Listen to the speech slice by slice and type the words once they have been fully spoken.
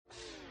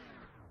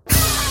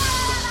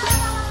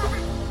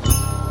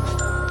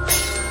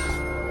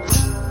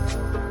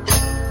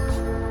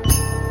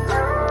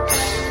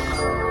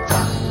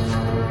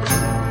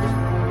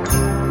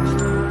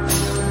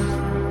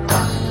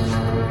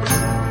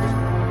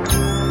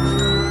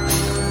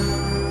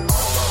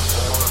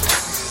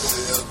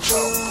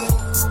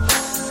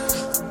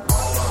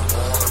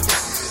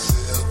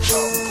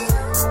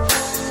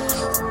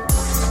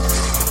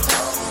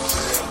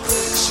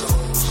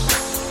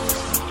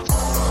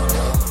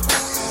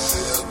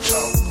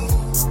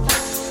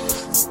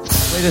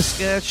write a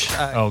sketch.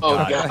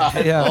 God.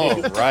 Yeah.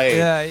 Oh, right.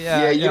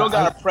 Yeah. You don't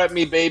gotta prep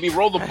me, baby.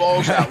 Roll the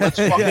balls out. Let's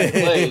fucking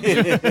play.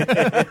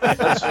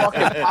 Let's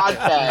fucking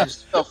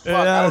podcast. The fuck?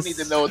 Yes. I don't need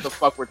to know what the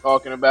fuck we're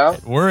talking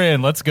about. We're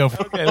in. Let's go.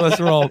 Okay, let's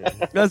roll.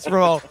 Let's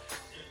roll.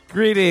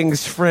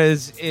 Greetings,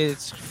 friends.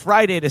 It's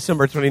Friday,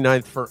 December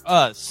 29th for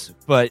us,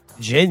 but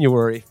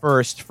January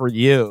 1st for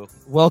you.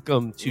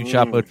 Welcome to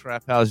Chapo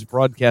Trap House,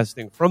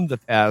 broadcasting from the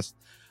past.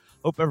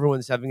 Hope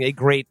everyone's having a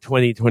great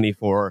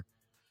 2024.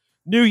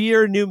 New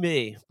year, new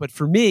me. But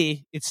for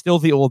me, it's still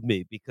the old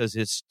me because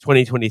it's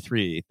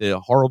 2023, the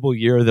horrible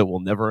year that will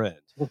never end.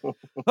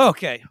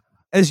 Okay,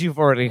 as you've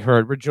already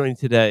heard, we're joined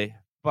today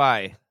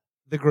by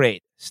the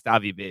great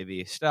Stavy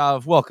baby.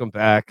 Stav, welcome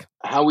back.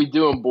 How we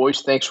doing,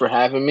 boys? Thanks for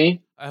having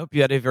me. I hope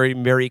you had a very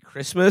Merry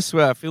Christmas.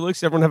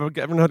 Felix, everyone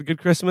had a good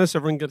Christmas?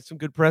 Everyone got some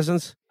good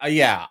presents?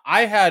 Yeah,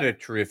 I had a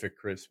terrific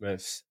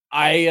Christmas.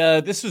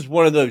 This was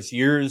one of those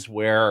years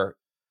where,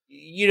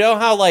 you know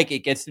how like it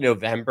gets to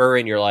November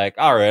and you're like,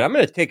 all right, I'm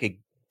going to take a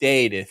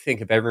day to think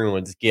of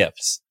everyone's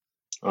gifts.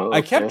 Oh, okay.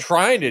 I kept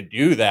trying to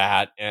do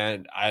that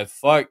and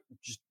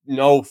just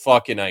no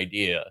fucking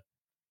idea.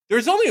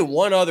 There's only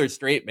one other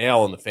straight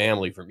male in the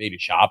family for me to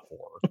shop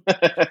for.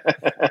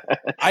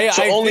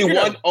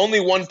 Only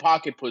one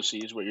pocket pussy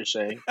is what you're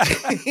saying.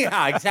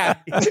 Yeah,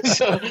 exactly.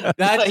 So,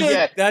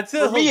 that's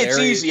for me. It's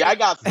easy. I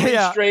got three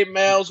Yeah. straight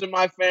males in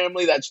my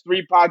family. That's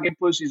 3 pocket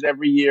pussies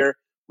every year.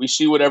 We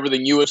see whatever the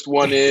newest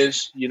one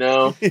is. You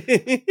know,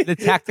 The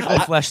tactical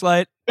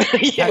fleshlight.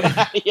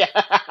 yeah.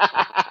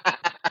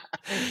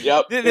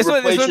 Yep. This You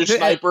one- replace your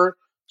sniper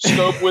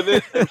scope with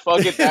it and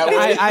fuck it that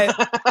way.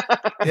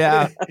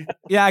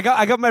 I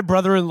got my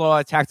brother-in-law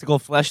a tactical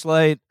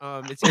flashlight.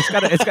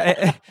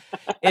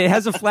 It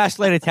has a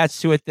flashlight attached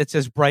to it that's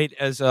as bright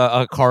as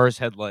a car's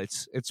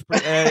headlights. It's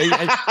pretty,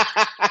 and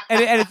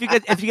if you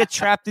get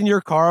trapped in your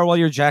car while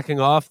you're jacking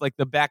off, like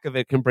the back of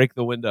it can break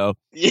the window.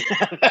 Yeah.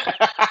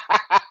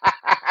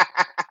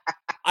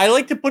 I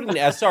like to put an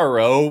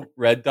SRO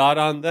red dot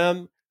on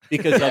them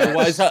because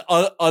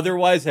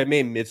otherwise I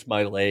may miss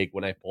my leg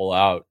when I pull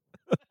out.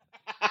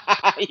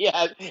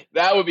 Yeah,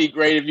 that would be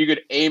great if you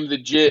could aim the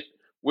JIT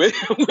with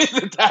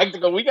the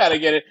tactical. We got to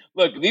get it.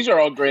 Look, these are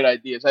all great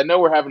ideas. I know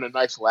we're having a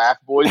nice laugh,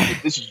 boys,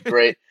 but this is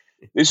great.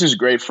 This is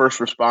great first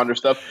responder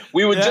stuff.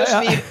 We would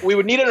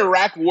need an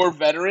Iraq War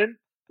veteran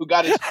who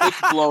got his dick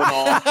blown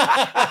off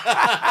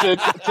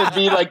to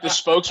be like the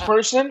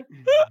spokesperson,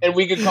 and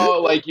we could call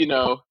it like,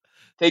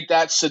 take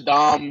that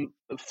Saddam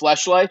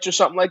fleshlights or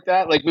something like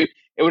that. Like it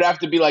would have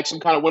to be like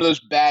some kind of one of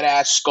those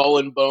badass skull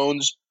and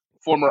bones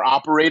former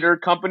operator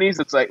companies.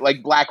 It's like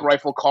Black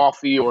Rifle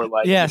Coffee or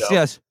like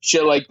yes,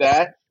 shit like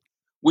that.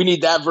 We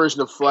need that version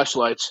of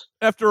fleshlights.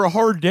 After a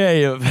hard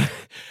day of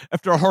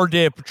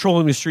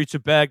patrolling the streets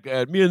of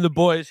Baghdad, me and the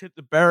boys hit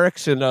the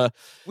barracks and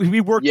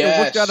we worked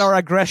out our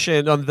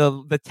aggression on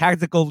the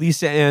tactical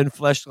Lisa Ann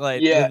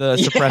fleshlight with the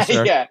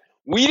suppressor. Yeah.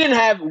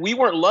 We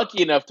weren't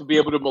lucky enough to be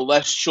able to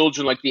molest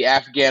children like the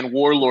Afghan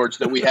warlords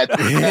that we had to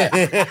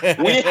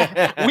protect.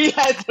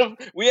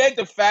 we had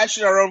to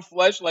fashion our own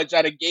fleshlights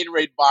out of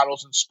Gatorade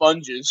bottles and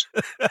sponges.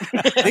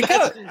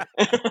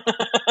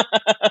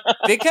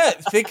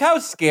 Think how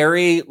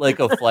scary like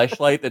a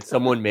fleshlight that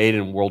someone made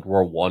in World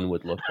War I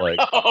would look like.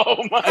 Oh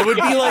my!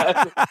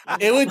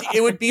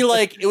 It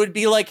would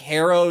be like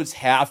Harrow's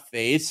half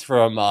face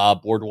from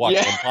Boardwalk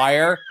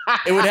Empire.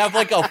 It would have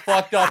like a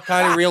fucked up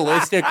kind of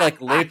realistic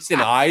like lips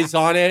and eyes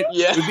on it.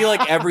 Yeah. It would be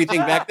like everything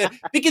back then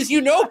because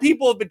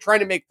people have been trying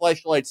to make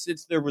fleshlights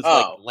since there was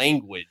like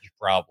language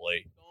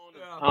probably.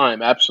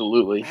 Time,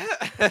 absolutely.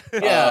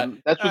 Yeah,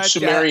 that's what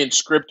Sumerian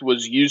script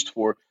was used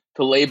for,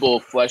 to label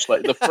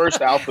fleshlight. The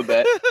first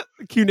alphabet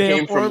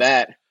came from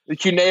that. The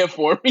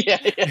cuneiform, yeah.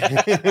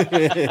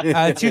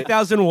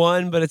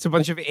 2001, but it's a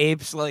bunch of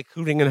apes like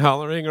hooting and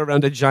hollering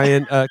around a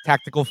giant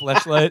tactical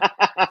fleshlight.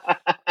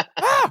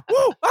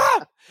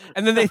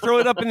 And then they throw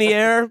it up in the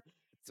air.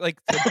 It's like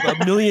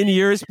a million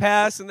years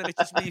pass, and then it's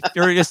just me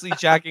furiously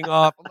jacking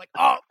off. I'm like,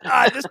 oh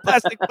God, this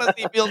plastic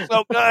pussy feels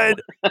so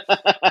good.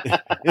 I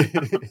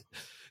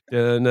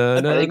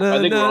think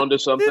we're onto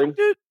something.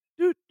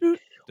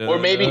 Or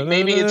maybe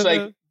it's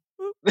like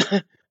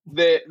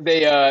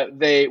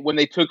they when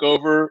they took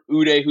over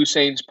Uday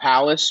Hussein's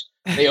palace,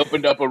 they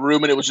opened up a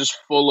room and it was just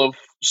full of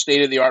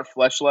state of the art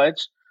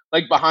fleshlights,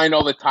 like behind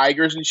all the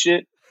tigers and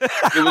shit.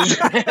 It was,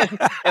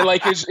 and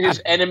like his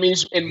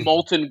enemies in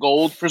molten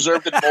gold,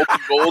 preserved in molten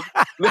gold.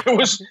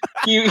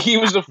 He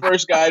was the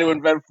first guy to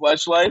invent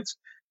fleshlights.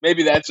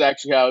 Maybe that's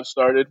actually how it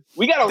started.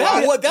 We got a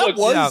lot.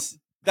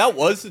 That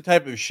was the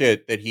type of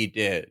shit that he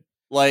did.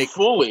 Like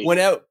fully.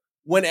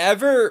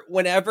 Whenever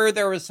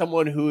there was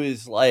someone who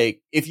is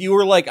like, if you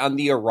were like on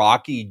the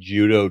Iraqi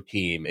judo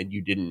team and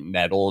you didn't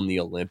medal in the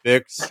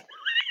Olympics,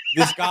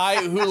 this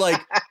guy who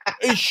like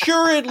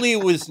assuredly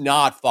was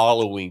not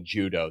following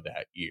judo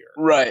that year.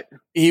 Right.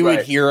 He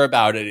would hear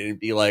about it and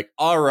be like,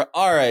 all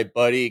right,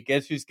 buddy,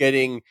 guess who's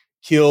getting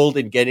killed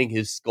and getting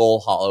his skull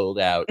hollowed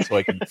out so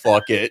I can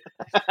fuck it.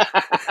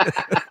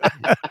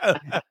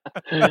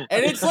 And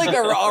it's like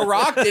a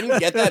Rock didn't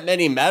get that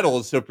many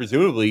medals, so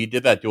presumably he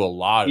did that to a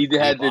lot of He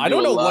had people. to I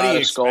don't do a know what lot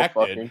he of skull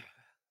expected. fucking.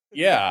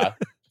 Yeah.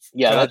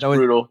 Yeah, God, that's that was-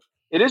 brutal.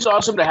 It is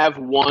awesome to have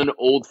one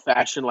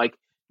old-fashioned, like,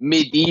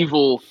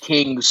 medieval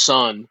king's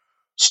son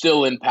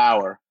still in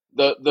power.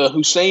 The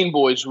Hussein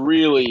boys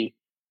really,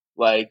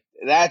 like,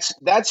 that's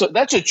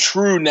a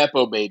true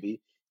nepo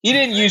baby. He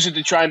didn't use it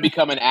to try and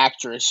become an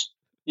actress.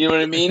 You know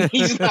what I mean?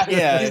 He's not.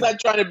 Yeah. He's not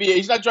trying to be.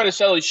 He's not trying to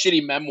sell his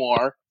shitty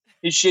memoir,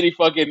 his shitty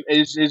fucking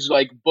his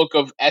like book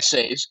of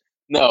essays.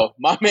 No,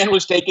 my man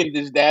was taking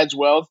his dad's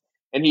wealth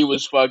and he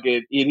was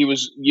fucking. He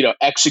was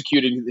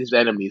executing his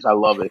enemies. I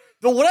love it.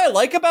 But what I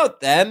like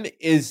about them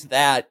is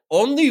that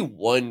only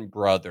one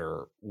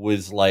brother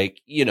was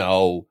like,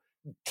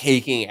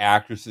 taking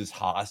actresses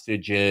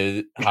hostage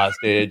and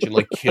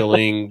like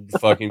killing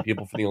fucking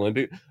people for the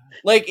Olympics.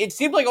 Like it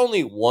seemed like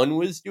only one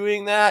was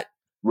doing that,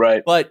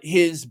 Right. but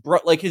his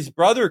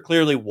brother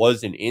clearly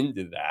wasn't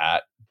into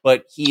that,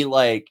 but he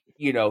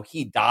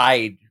he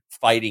died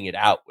fighting it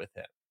out with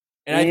him.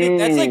 And I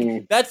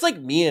think that's like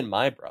me and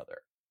my brother.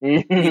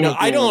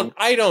 I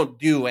don't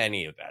do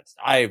any of that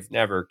stuff. I've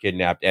never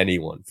kidnapped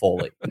anyone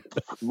fully.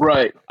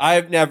 Right.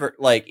 I've never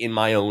in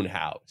my own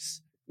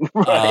house.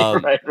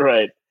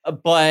 Right.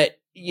 But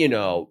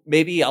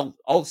maybe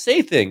I'll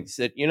say things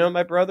that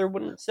my brother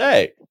wouldn't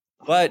say.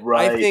 But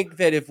Right. I think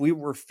that if we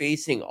were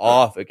facing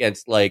off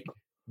against like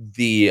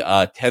the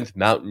 10th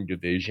Mountain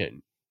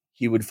Division,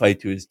 he would fight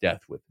to his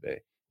death with me.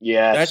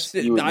 Yes.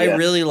 I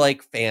really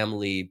like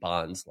family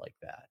bonds like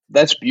that.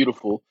 That's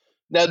beautiful.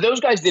 Now those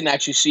guys didn't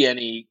actually see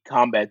any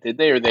combat, did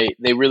they? Or they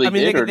really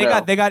did?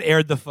 They got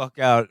aired the fuck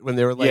out when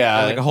they were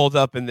like holed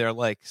up in their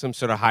like some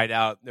sort of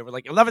hideout. They were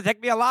like, "You'll never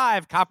take me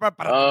alive, copper."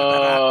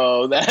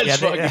 Oh, that's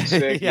fucking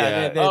sick.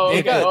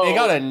 They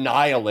got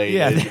annihilated.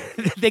 Yeah,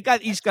 they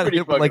got each got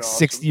hit with like awesome.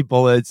 60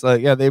 bullets.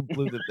 Like, yeah, they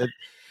blew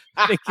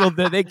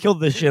they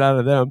killed the shit out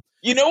of them.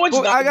 You know what's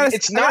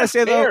it's not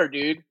fair,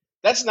 dude.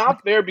 That's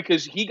not fair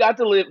because he got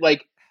to live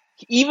like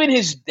even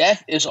his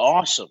death is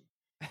awesome.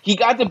 He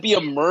got to be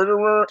a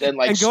murderer and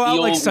like go out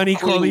like Sonny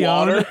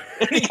Corleone.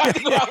 He got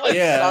to go out like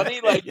Sonny.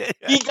 Like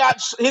he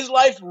got his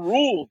life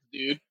ruled,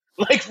 dude.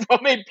 Like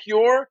from a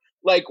pure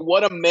like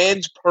what a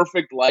man's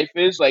perfect life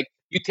is. Like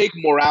you take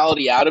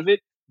morality out of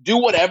it, do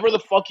whatever the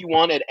fuck you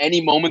want at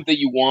any moment that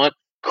you want,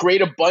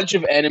 create a bunch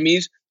of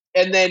enemies,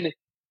 and then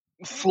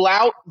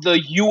flout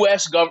the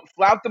U.S. government,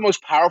 flout the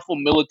most powerful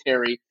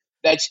military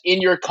that's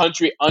in your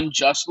country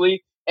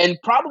unjustly, and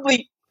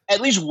probably at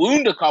least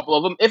wound a couple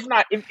of them, if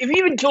he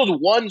even killed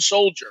one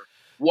soldier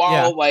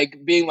while like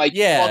being like,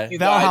 "Fuck you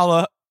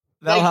Valhalla. guys."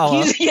 Valhalla.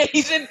 Like,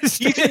 he's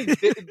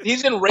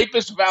in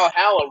rapist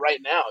Valhalla right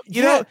now.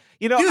 You know.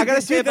 Dude, I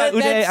gotta say about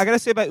Uday. I gotta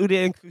say about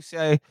Uday and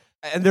Kusei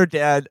and their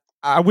dad.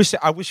 I wish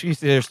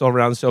they're still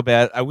around so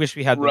bad. I wish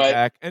we had them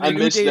back. And I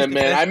miss them,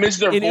 man. I miss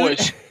their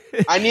voice.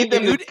 I need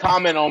them to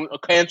comment on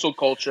cancel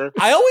culture.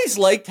 I always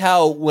liked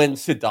how when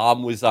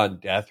Saddam was on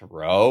death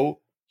row,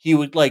 he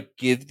would like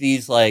give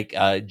these like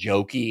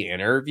jokey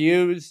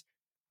interviews,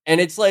 and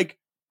it's like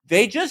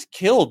they just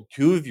killed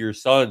two of your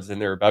sons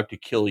and they're about to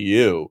kill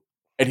you,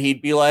 and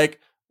he'd be like,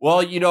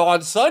 "Well,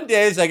 on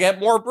Sundays I get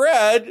more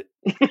bread,"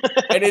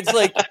 and it's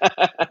like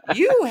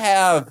you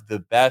have the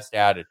best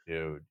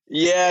attitude.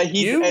 Yeah,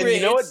 you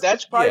know what?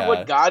 That's probably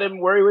what got him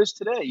where he was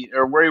today,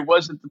 or where he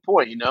was at the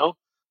point.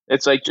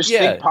 It's like just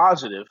think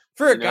positive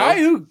for a guy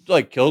who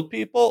like killed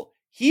people.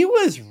 He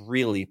was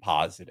really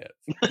positive,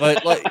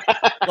 but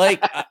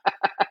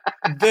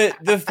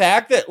the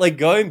fact that like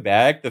going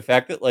back, the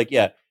fact that like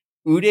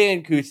Uday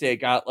and Kusei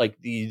got like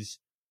these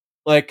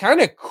like kind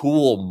of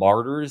cool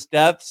martyrs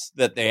deaths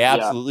that they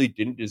absolutely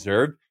didn't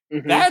deserve.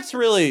 Mm-hmm.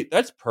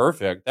 That's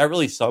perfect. That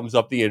really sums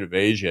up the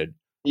invasion.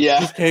 Yeah,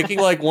 just taking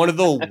like one of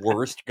the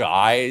worst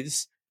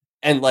guys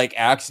and like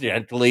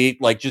accidentally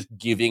like just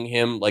giving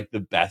him like the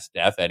best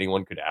death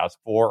anyone could ask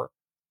for.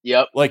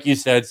 Yep. Like you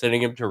said,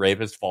 sending him to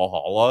rapist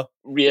Valhalla.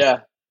 Yeah,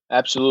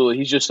 absolutely.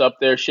 He's just up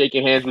there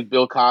shaking hands with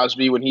Bill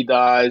Cosby when he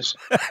dies.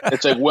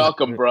 It's like,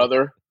 welcome,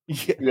 brother.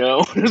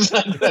 Yeah. It's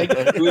like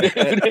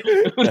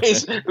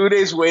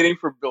Uday's waiting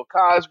for Bill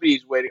Cosby.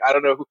 He's waiting. I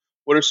don't know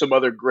what are some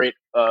other great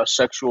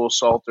sexual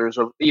assaulters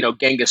of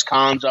Genghis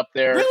Khan's up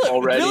there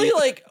already. Really,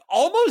 like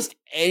almost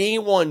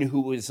anyone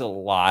who was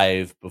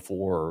alive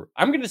before.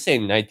 I'm going to say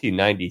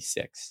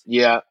 1996.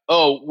 Yeah.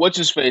 Oh, what's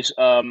his face?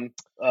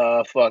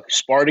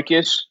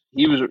 Spartacus.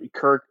 He was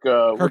Kirk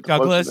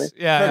Douglas.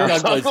 Yeah.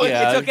 Kirk Douglas.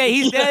 Yeah. It's okay.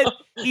 He's dead.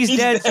 He's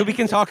dead. So we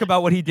can talk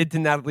about what he did to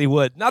Natalie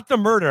Wood, not the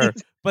murder,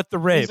 but the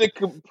rape. He's a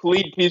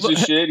complete piece of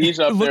shit. He's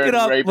up there.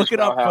 Look it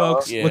up,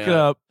 folks. Yeah. Look it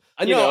up.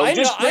 I know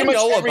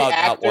about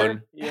actor, that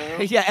one.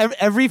 Yeah,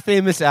 every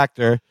famous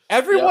actor.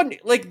 Everyone,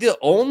 like the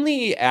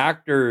only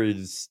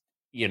actors,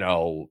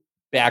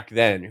 back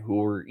then who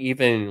were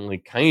even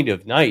like kind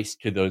of nice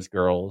to those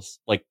girls,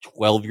 like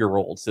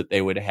 12-year-olds that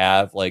they would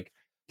have like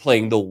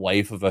playing the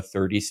wife of a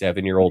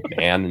 37-year-old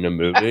man in a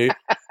movie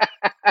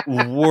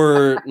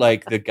were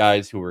like the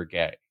guys who were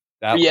gay.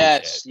 That was it.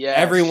 Yes.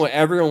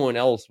 Everyone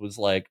else was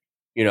like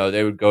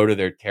they would go to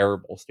their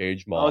terrible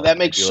stage mom. Oh, that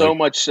makes and be so like,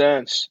 much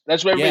sense.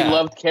 That's why everybody Yeah.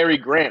 loved Cary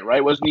Grant,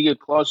 right? Wasn't he a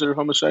closeted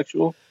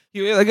homosexual?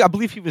 I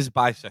believe he was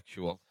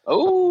bisexual.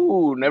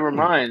 Oh, never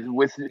mind.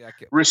 With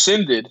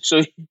rescinded,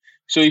 so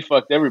he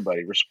fucked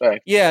everybody.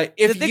 Respect. Yeah, The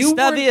if thing you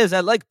stuff were, is,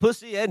 I like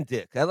pussy and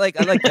dick. I like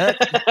that.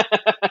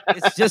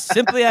 It's just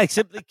I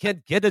simply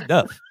can't get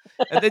enough.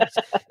 And then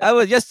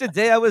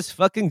yesterday I was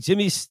fucking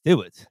Jimmy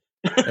Stewart,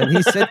 and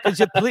he said, "Could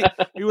you please?"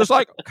 He was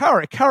like,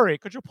 "Carrie,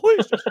 could you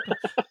please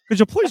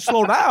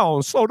slow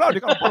down? Slow down. You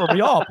gotta butter me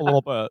up a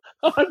little bit."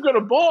 I'm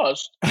gonna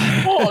bust.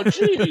 Oh,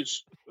 jeez.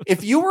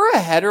 if you were a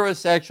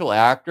heterosexual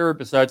actor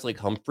besides like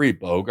Humphrey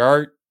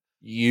Bogart,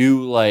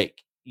 you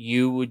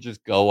would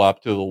just go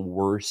up to the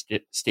worst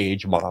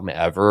stage mom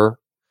ever,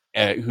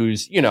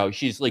 who's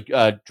she's like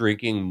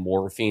drinking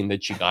morphine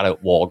that she got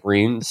at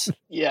Walgreens.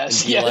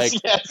 Yes, and be like,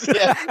 yes.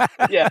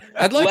 Yeah.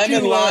 I'd like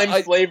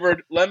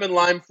lemon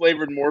lime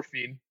flavored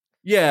morphine.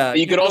 Yeah, that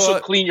you could also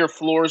clean your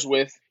floors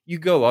with. You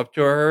go up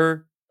to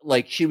her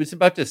like she was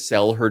about to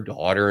sell her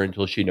daughter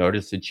until she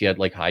noticed that she had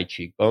like high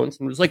cheekbones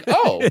and was like,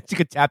 "Oh, she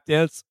could tap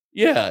dance."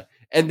 Yeah.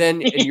 And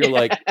you're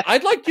like,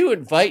 I'd like to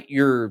invite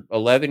your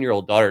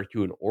 11-year-old daughter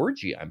to an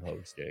orgy I'm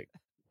hosting.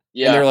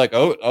 Yeah. And they're like,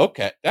 oh,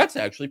 okay. That's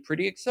actually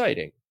pretty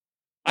exciting.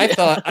 I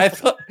thought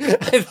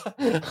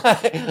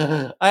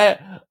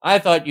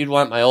you'd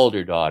want my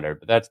older daughter,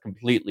 but that's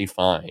completely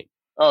fine.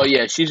 Oh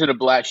yeah, she's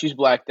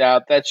blacked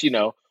out. That's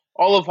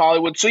all of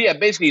Hollywood. So yeah,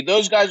 basically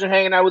those guys are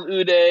hanging out with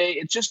Uday.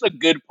 It's just a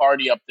good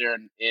party up there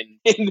in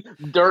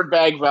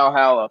dirtbag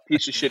Valhalla,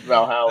 piece of shit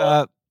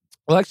Valhalla.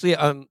 Well, actually,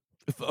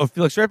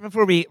 Felix, right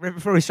before we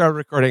started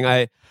recording,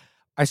 I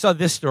saw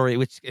this story,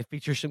 which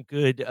features some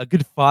a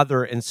good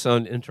father and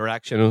son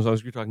interaction. As long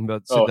as you're talking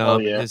about Saddam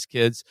and his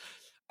kids.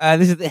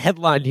 This is the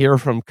headline here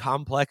from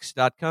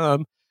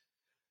complex.com.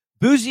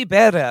 Boozy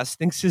badass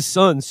thinks his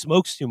son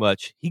smokes too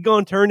much. He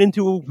gonna turn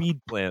into a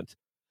weed plant.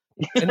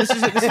 And this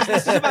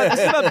is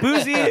about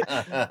Boozy.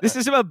 This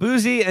is about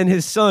Boozy and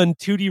his son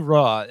Tootie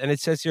Raw. And it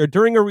says here,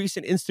 during a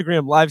recent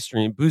Instagram live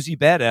stream, Boozy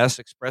Badass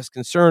expressed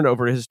concern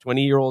over his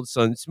 20-year-old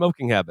son's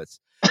smoking habits.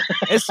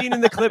 As seen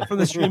in the clip from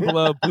the stream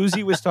below,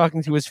 Boozy was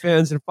talking to his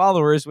fans and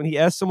followers when he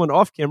asked someone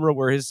off camera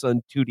where his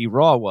son Tootie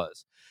Raw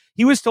was.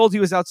 He was told he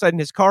was outside in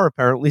his car,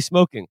 apparently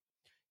smoking.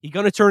 He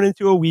gonna turn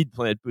into a weed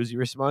plant, Boozy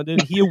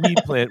responded. He a weed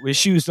plant with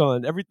shoes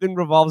on. Everything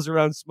revolves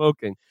around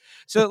smoking.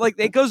 So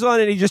it goes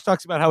on and he just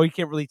talks about how he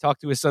can't really talk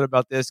to his son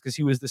about this because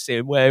he was the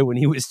same way when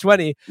he was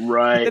 20.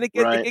 Right, and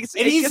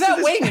he's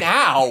that way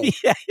now.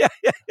 Yeah.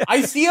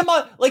 I see him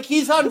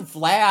he's on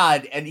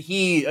Vlad and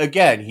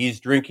he's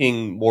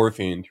drinking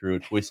morphine through a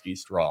twisty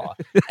straw.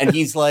 And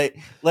he's like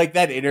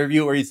that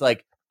interview where he's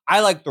like, I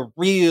like the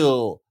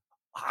real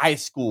high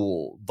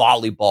school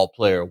volleyball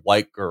player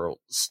white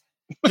girls.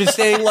 Just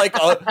saying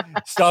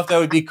stuff that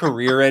would be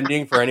career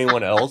ending for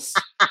anyone else.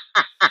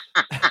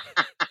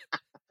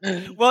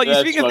 Well, you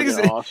speak of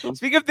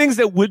things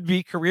that would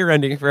be career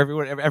ending for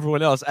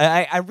everyone else.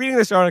 I'm reading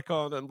this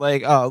article and I'm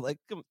like,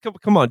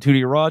 come on,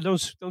 Tootie Raw,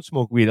 don't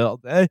smoke weed all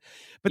day.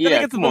 But then I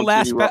get to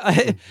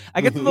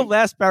the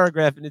last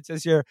paragraph and it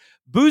says here,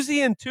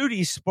 Boozy and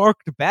Tootie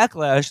sparked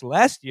backlash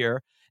last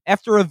year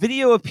after a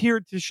video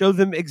appeared to show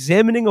them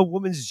examining a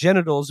woman's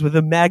genitals with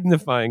a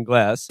magnifying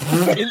glass. In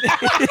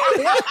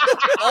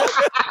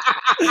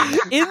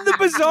the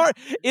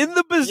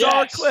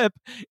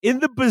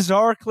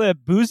bizarre clip,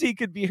 Boozy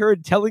could be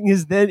heard telling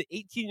his then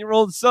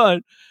 18-year-old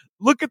son,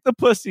 "Look at the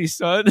pussy,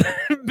 son."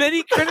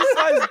 Many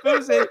criticized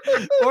Boozy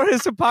for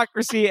his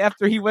hypocrisy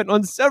after he went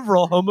on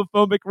several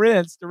homophobic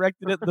rants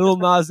directed at Lil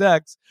Nas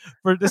X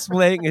for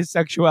displaying his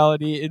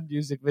sexuality in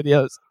music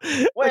videos.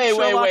 Wait.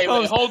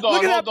 Hold on.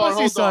 Look at that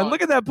pussy, son.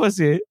 Look at that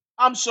pussy.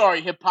 I'm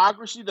sorry,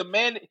 hypocrisy. The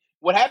man.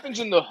 What happens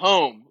in the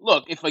home?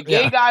 Look, if a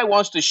gay guy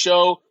wants to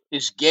show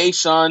his gay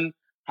son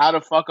how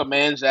to fuck a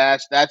man's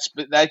ass, that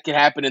can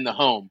happen in the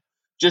home.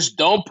 Just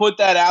don't put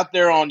that out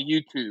there on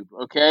YouTube,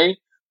 okay?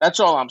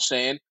 That's all I'm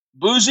saying.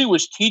 Boozy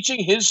was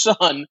teaching his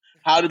son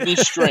how to be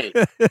straight.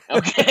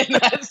 Okay,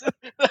 that's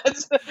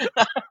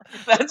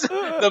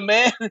the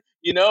man.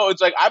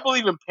 It's like I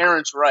believe in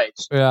parents'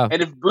 rights. Yeah.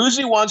 And if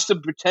Boozy wants to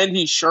pretend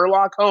he's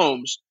Sherlock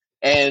Holmes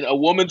and a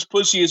woman's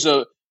pussy is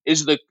the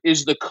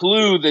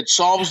clue that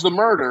solves the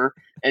murder,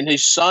 and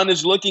his son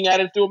is looking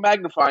at it through a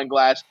magnifying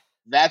glass,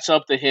 that's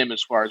up to him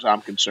as far as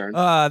I'm concerned.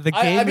 The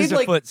game is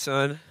afoot,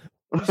 son.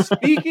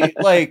 Speaking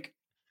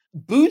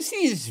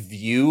Boozy's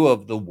view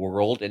of the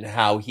world and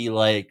how he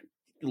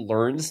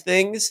learns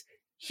things,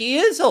 he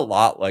is a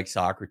lot like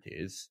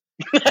Socrates.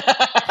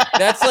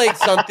 That's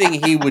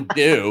something he would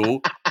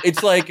do.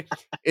 It's like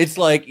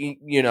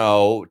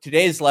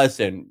today's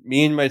lesson,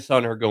 me and my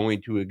son are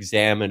going to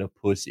examine a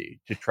pussy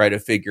to try to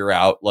figure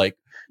out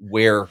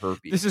where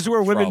herpes. This is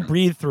where women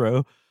breathe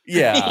through.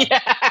 Yeah.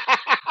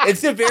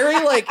 It's a very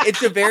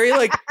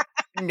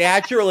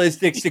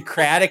naturalistic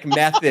Socratic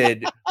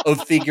method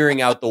of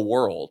figuring out the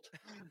world.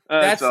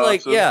 That's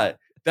awesome.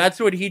 That's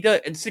what he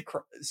does. And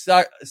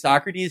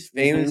Socrates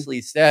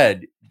famously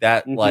said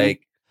that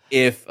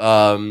if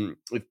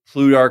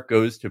Plutarch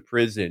goes to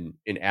prison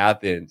in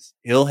Athens,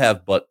 he'll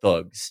have butt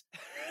thugs.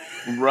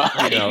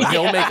 Right.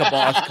 He'll make a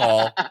boss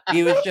call.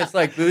 He was just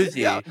like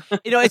Boozy. Yeah.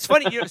 It's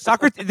funny.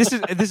 Socrates.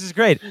 This is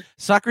great.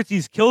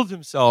 Socrates killed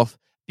himself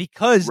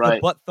because the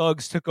butt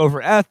thugs took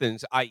over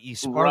Athens, i.e.,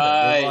 Sparta.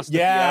 Right.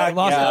 They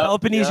lost the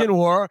Peloponnesian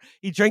War.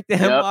 He drank the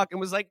hemlock and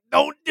was like,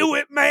 "Don't do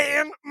it,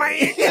 man.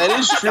 That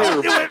is true.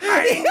 Don't do it,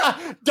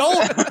 man.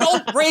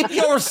 Don't rape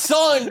your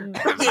son.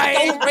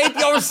 Don't rape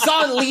your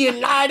son,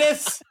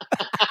 Leonidas."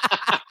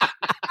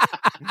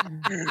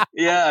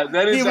 Yeah,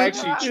 that is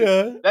actually true.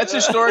 Yeah. That's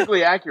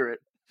historically accurate.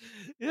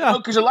 Yeah,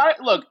 because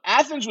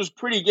Athens was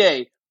pretty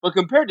gay, but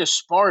compared to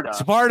Sparta,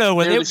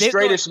 when they're the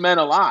straightest men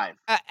alive.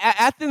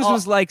 Athens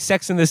was like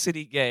Sex and the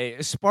City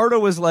gay. Sparta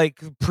was like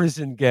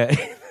prison gay.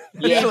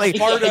 Yeah,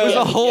 Sparta was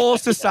a whole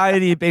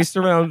society based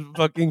around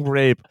fucking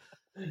rape.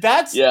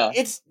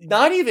 It's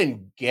not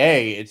even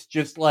gay. It's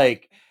just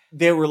like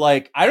they were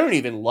like, I don't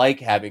even like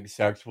having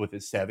sex with a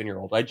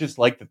 7-year-old. I just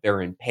like that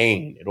they're in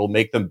pain. It'll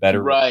make them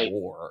better at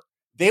war.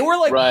 They were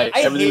like,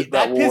 I hate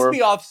that. Pissed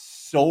me off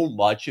so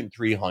much in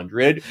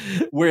 300,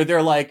 where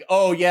they're like,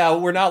 oh yeah,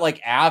 we're not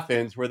like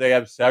Athens where they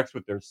have sex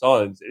with their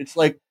sons. It's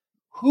like,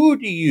 who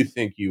do you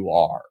think you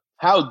are?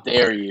 How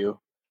dare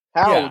you?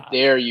 How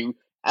dare you?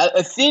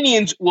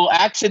 Athenians will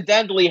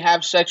accidentally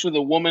have sex with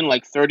a woman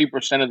like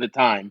 30% of the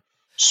time.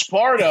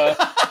 Sparta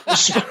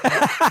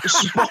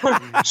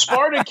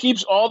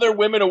keeps all their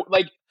women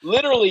like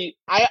literally.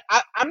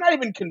 I'm not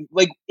even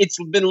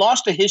it's been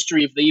lost to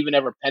history if they even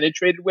ever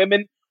penetrated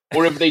women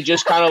or if they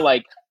just kind of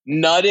like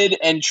nutted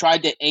and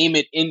tried to aim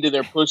it into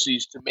their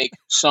pussies to make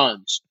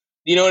sons.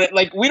 You know,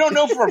 like we don't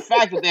know for a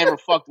fact that they ever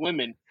fucked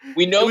women.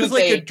 We know it was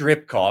like a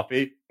drip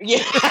coffee.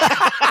 Yeah.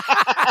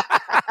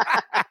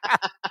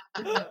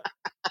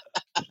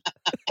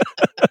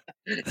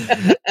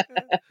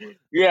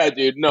 Yeah,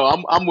 dude. No,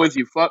 I'm with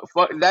you. Fuck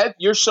that.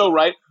 You're so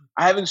right.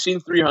 I haven't seen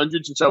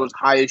 300 since I was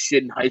high as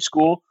shit in high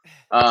school.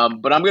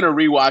 But I'm gonna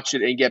rewatch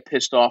it and get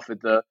pissed off at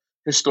the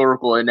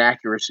historical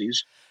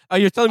inaccuracies. Oh,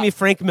 you're telling me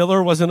Frank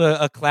Miller wasn't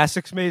a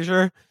classics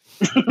major?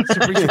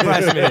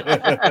 Surprised me.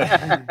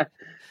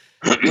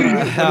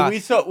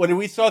 When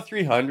we saw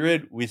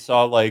 300, we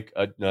saw like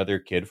another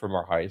kid from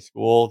our high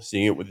school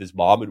seeing it with his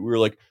mom, and we were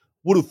like,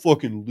 "What a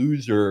fucking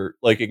loser!"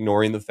 Like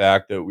ignoring the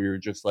fact that we were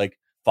just like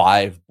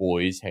 5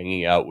 boys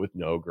hanging out with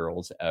no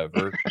girls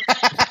ever.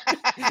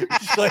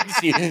 Just like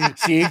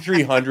seeing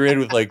 300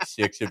 with like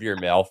 6 of your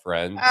male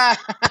friends.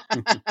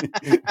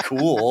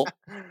 Cool.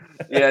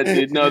 Yeah,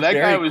 dude. No, that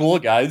guy was cool,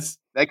 guys.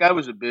 That guy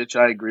was a bitch.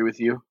 I agree with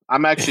you.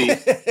 I'm actually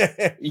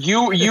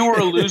you were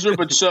a loser,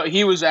 but so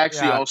he was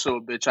actually also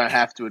a bitch. I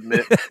have to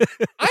admit.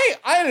 I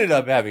ended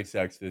up having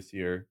sex this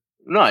year.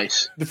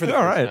 Nice. For the first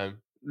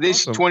time.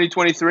 This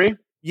 2023.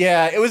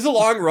 Yeah, it was a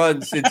long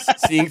run since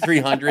seeing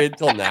 300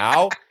 till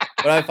now,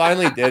 but I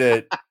finally did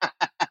it.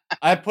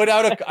 I put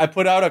out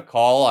a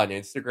call on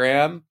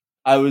Instagram.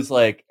 I was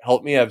like,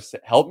 help me have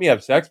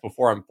sex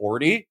before I'm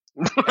 40,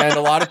 and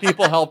a lot of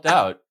people helped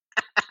out.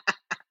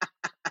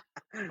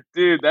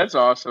 Dude, that's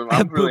awesome.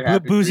 I'm really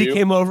happy Boozy for you.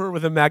 came over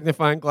with a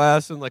magnifying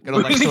glass and like an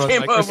electron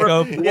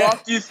microscope.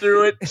 Walked you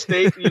through it,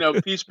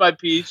 piece by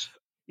piece.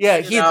 Yeah,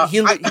 you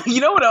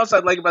know what else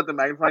I'd like about the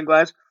magnifying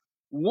glass?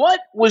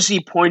 What was he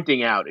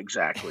pointing out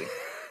exactly?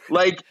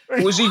 Like,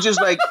 was he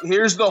just like,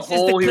 here's the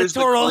hole, here's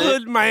the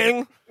hood,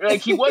 man?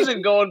 Like, he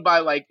wasn't going by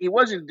like it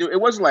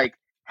wasn't like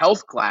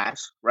health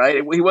class,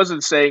 right? He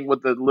wasn't saying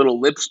what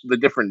the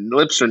different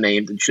lips are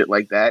named and shit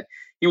like that.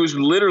 He was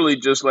literally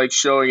just like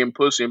showing him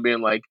pussy and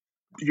being like,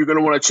 "You're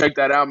gonna want to check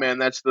that out, man.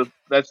 That's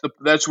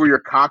where your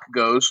cock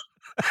goes."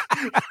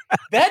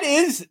 That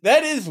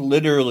is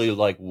literally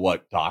like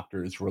what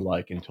doctors were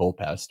like in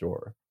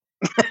Tolpastor.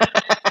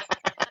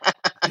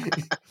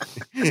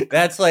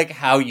 That's like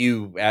how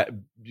you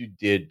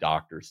did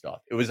doctor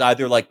stuff. It was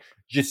either like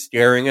just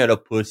staring at a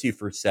pussy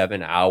for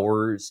 7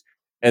 hours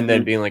and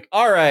then being like,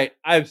 "All right,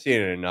 I've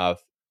seen it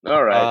enough.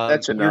 All right,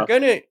 that's enough."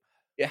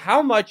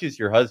 How much is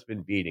your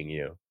husband beating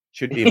you?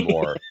 Should be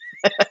more.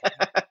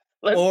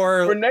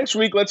 For next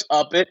week, let's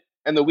up it,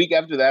 and the week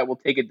after that, we'll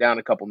take it down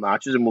a couple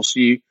notches, and we'll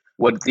see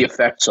what the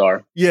effects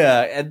are.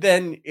 Yeah, and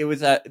then it was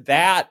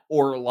that,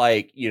 or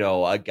like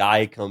a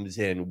guy comes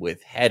in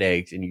with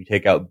headaches, and you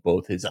take out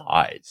both his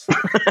eyes,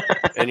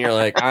 and you're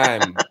like,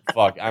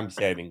 I'm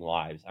saving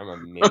lives. I'm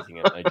amazing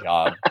at my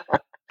job.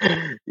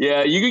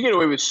 Yeah, you could get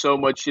away with so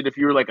much shit if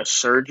you were like a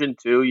surgeon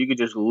too. You could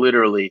just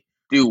literally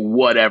do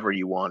whatever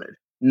you wanted.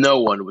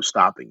 No one was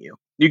stopping you.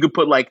 You could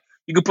put like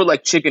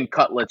chicken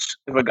cutlets.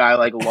 If a guy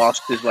like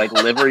lost his like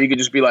liver, you could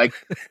just be like,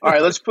 "All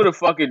right, let's put a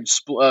fucking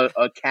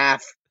a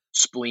calf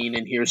spleen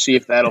in here, see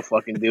if that'll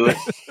fucking do it,"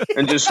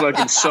 and just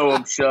fucking sew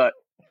him shut.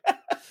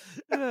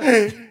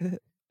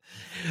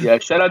 Yeah,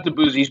 shout out to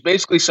Boozy. He's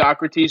basically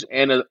Socrates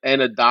and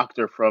a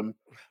doctor from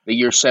the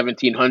year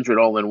 1700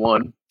 all in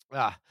one.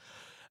 Ah.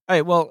 All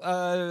right. Well,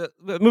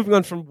 moving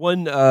on from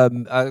one,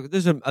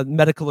 there's a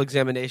medical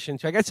examination.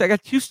 So I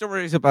got 2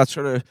 stories about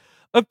sort of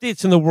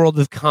updates in the world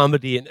of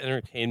comedy and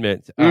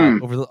entertainment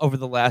over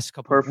the last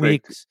couple of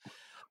weeks.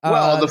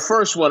 Well, the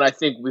first one, I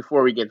think,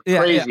 before we get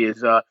crazy,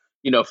 is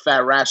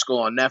Fat Rascal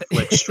on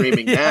Netflix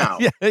streaming now.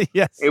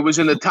 Yes. It was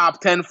in the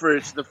top 10 for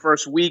the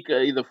first week,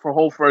 for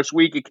whole first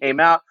week it came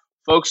out.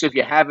 Folks, if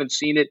you haven't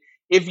seen it,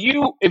 if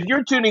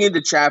you're tuning into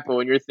Chapo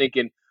and you're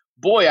thinking,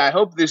 boy, I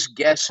hope this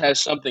guest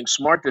has something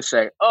smart to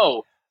say.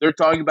 Oh, they're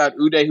talking about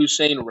Uday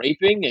Hussein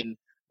raping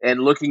and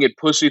looking at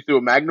pussy through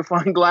a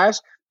magnifying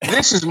glass.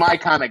 This is my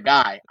kind of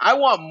guy. I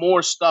want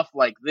more stuff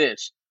like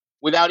this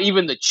without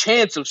even the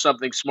chance of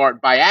something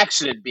smart by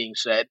accident being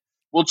said.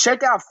 Well,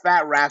 check out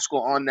Fat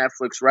Rascal on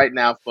Netflix right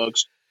now,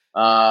 folks.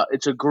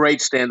 It's a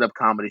great stand-up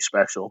comedy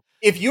special.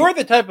 If you're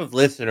the type of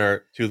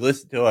listener to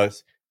listen to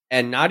us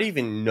and not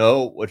even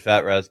know what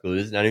Fat Rascal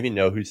is, not even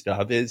know who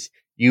Stav is,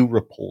 you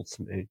repulse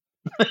me.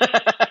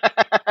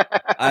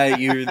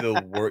 You're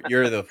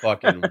the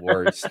fucking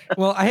worst.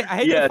 Well, I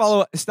hate to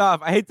follow Stav.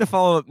 I hate to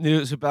follow up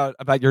news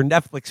about your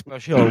Netflix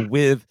special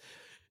with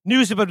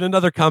news about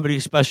another comedy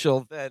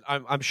special that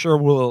I'm sure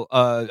will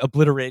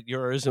obliterate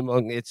yours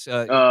among its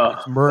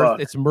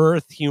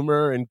mirth,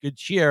 humor, and good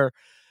cheer.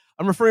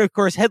 I'm referring, of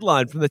course,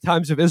 headline from the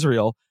Times of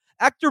Israel.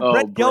 Actor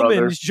Brett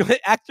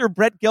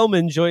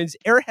Gelman joins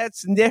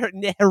Erhetz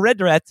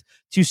Neheredret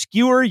to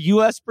skewer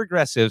U.S.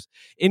 progressives.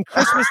 In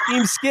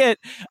Christmas-themed skit,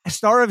 a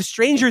star of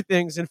Stranger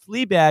Things and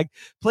Fleabag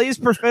plays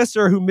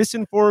professor who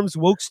misinforms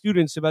woke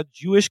students about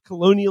Jewish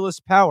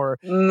colonialist power,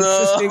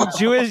 insisting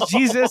Jewish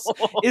Jesus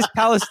is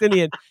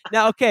Palestinian.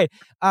 Now, okay,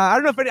 I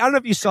don't know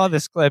if you saw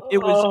this clip. It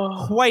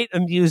was quite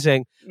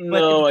amusing.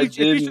 No, but it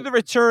featured the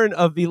return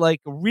of the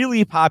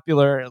really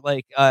popular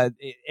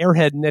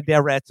Airhead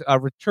Nederet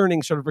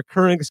returning sort of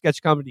recurring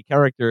sketch comedy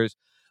characters,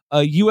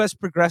 U.S.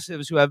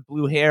 progressives who have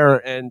blue hair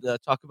and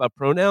talk about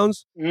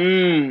pronouns.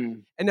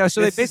 And now,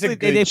 so they basically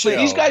they play.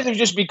 These guys have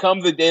just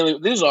become the Daily.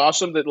 This is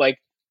awesome that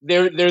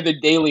they're the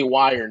Daily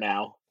Wire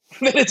now.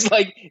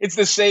 It's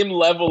the same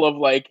level of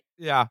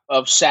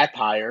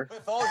satire.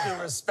 With all due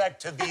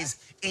respect to these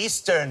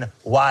Eastern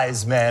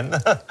wise men,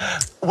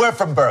 we're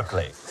from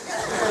Berkeley.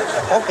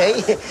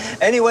 Okay.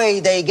 Anyway,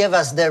 they gave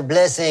us their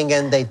blessing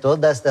and they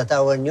told us that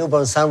our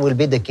newborn son will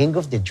be the king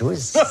of the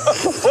Jews.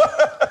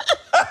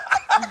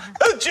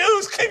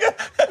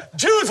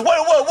 Jews?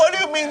 What do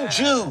you mean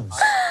Jews?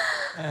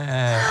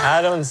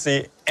 I don't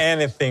see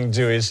anything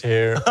Jewish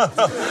here.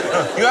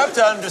 You have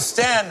to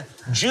understand,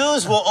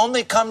 Jews will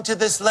only come to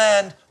this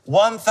land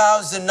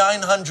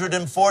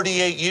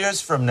 1,948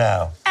 years from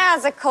now.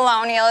 As a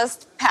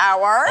colonialist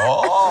power.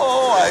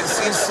 Oh, I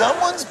see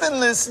someone's been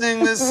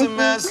listening this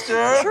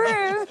semester.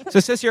 True. So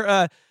it says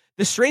here,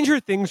 the Stranger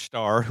Things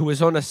star, who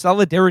was on a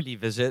solidarity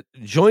visit,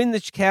 joined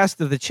the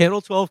cast of the Channel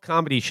 12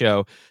 comedy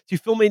show to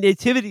film a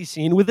nativity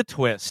scene with a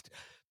twist.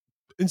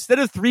 Instead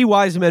of three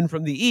wise men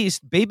from the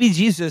East, baby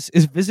Jesus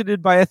is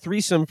visited by a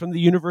threesome from the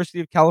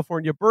University of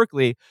California,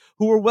 Berkeley,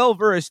 who are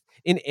well-versed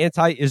in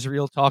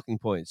anti-Israel talking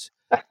points.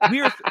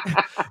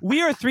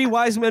 We are three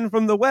wise men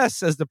from the West,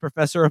 says the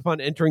professor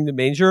upon entering the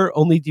manger,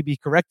 only to be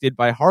corrected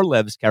by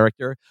Harlev's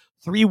character,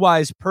 three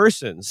wise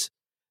persons.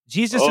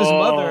 Jesus'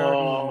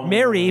 mother,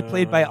 Mary,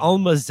 played by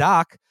Alma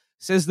Zak,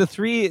 asked the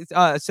three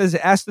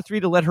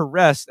to let her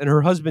rest, and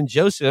her husband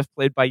Joseph,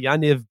 played by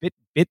Yaniv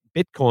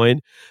Bitcoin,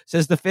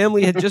 says the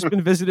family had just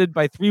been visited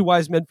by three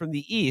wise men from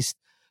the East,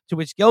 to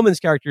which Gelman's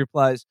character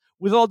replies,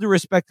 with all due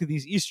respect to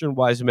these Eastern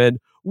wise men,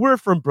 we're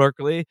from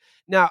Berkeley.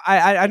 Now,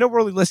 I know we're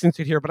only listening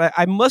to it here, but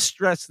I must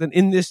stress that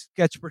in this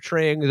sketch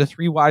portraying the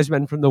three wise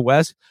men from the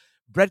West,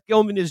 Brett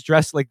Gelman is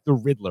dressed like the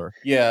Riddler.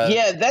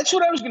 Yeah, that's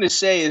what I was going to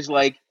say is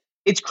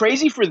it's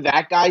crazy for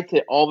that guy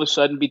to all of a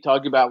sudden be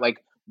talking about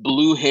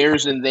blue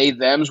hairs and they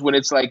thems when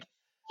it's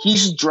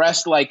he's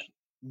dressed like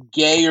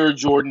gayer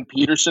Jordan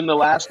Peterson the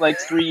last 3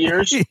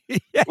 years. He's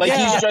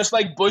dressed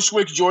like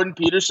Bushwick Jordan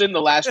Peterson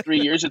the last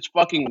 3 years. It's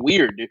fucking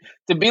weird, dude.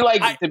 To be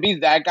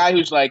that guy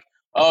who's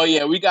oh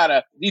yeah,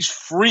 these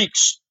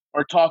freaks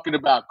are talking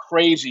about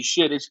crazy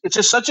shit. It's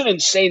just such an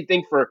insane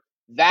thing for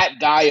that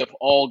guy of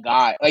all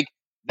guys.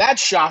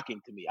 That's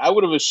shocking to me. I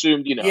would have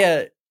assumed,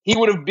 he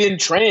would have been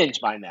trans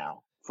by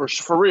now. For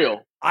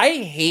real. I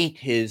hate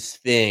his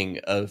thing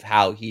of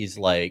how he's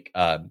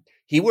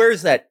he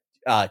wears that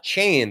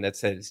chain that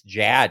says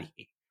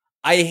Jaddy.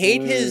 I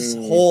hate his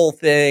whole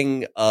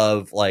thing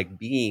of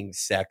being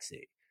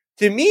sexy.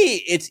 To me,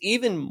 it's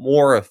even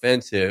more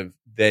offensive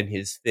than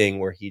his thing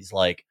where he's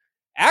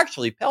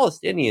actually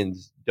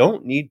Palestinians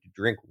don't need to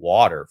drink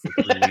water for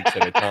 3 weeks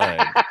at a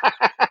time.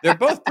 They're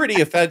both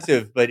pretty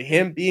offensive, but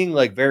him being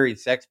very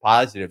sex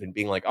positive and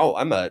being oh,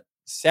 I'm a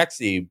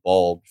sexy,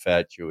 bald,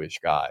 fat Jewish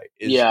guy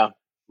is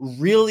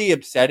really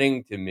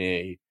upsetting to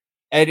me.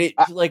 And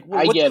it's what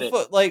get the it.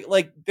 fuck?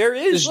 There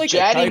is Does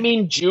Jaddy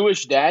mean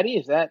Jewish daddy?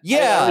 Is that?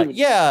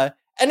 Yeah.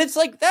 And it's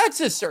that's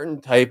a certain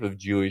type of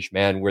Jewish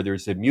man where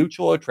there's a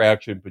mutual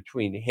attraction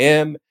between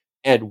him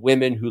and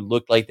women who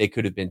look like they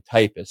could have been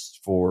typists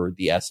for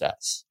the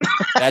SS.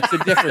 That's a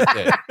different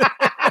thing.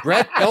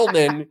 Brett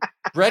Gelman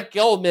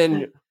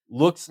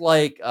looks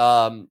like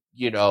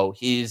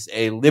he's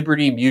a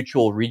Liberty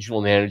Mutual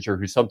regional manager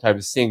who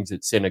sometimes sings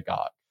at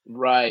synagogue.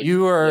 Right.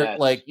 You are Yes.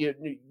 like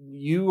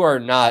you are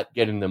not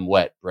getting them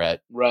wet,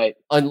 Brett, Right.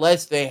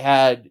 unless they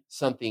had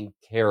something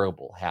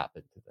terrible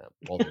happen to them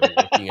while they were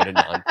working at a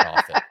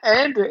nonprofit.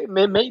 And it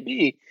may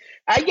be.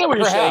 I get what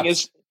you're saying.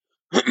 Is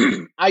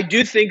I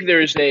do think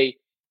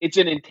it's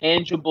an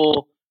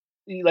intangible,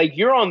 like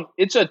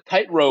it's a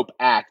tightrope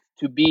act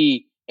to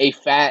be a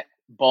fat,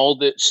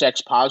 balded,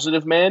 sex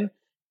positive man.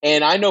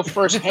 And I know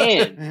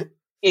firsthand,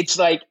 it's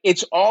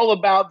all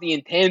about the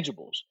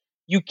intangibles.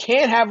 You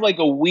can't have like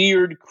a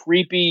weird,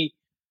 creepy,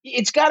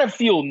 it's got to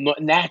feel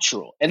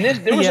natural. And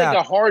there was like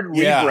a hard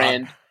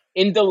rebrand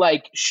into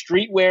like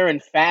streetwear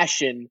and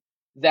fashion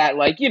that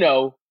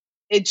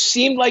it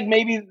seemed like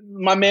maybe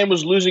my man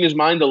was losing his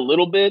mind a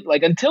little bit.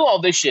 Like until all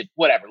this shit,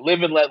 whatever,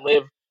 live and let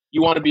live.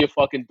 You want to be a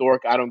fucking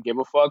dork, I don't give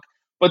a fuck.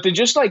 But to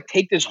just like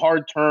take this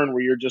hard turn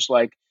where you're just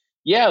like,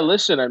 yeah,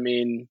 listen, I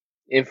mean,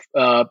 if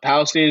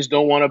Palestinians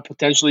don't want to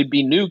potentially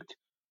be nuked,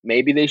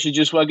 maybe they should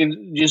just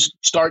just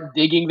start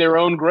digging their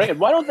own grave.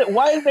 Why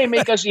do they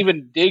make us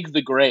even dig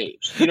the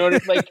graves? You know what I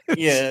mean? Like,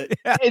 yeah.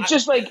 It's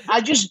just like,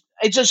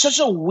 it's just such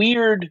a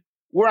weird,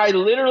 where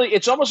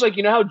it's almost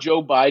like, how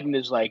Joe Biden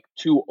is like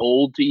too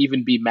old to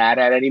even be mad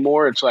at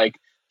anymore. It's like,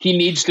 he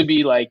needs to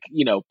be like,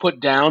 put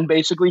down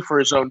basically for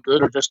his own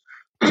good, or just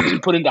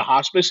put into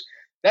hospice.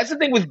 That's the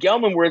thing with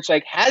Gelman, where it's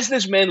like, has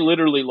this man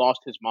literally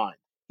lost his mind?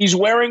 He's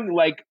wearing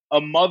like a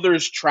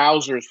mother's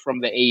trousers from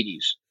the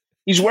 80s.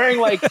 He's wearing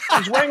like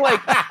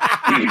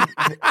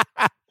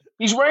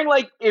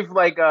if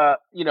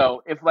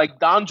like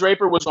Don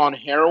Draper was on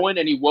heroin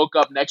and he woke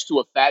up next to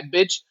a fat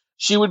bitch,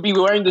 she would be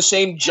wearing the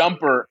same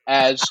jumper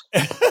as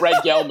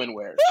Brett Gelman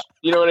wears.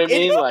 You know what I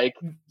mean?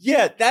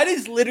 Yeah, that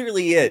is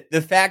literally it.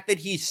 The fact that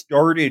he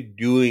started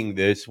doing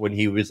this when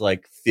he was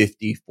like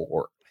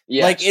 54.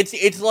 Yes. Like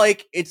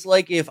it's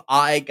like if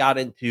I got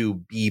into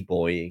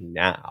b-boying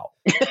now.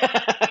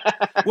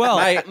 Well,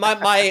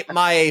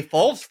 my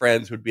false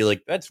friends would be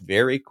like, "That's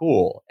very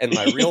cool," and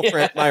my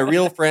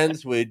real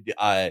friends would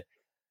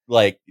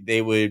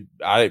they would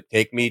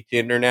take me to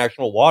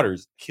international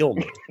waters, kill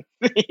me,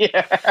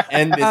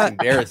 end this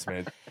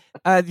embarrassment.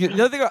 The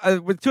other thing,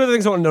 two other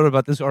things I want to note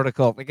about this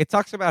article, like it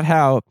talks about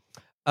how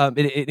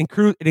it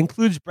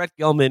includes Brett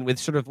Gelman with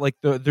sort of like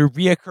the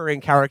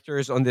reoccurring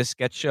characters on this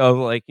sketch show,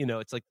 like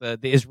it's like the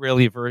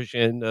Israeli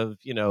version of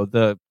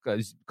the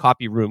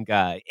copy room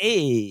guy.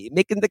 Hey,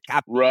 making the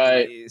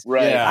copies.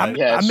 Right.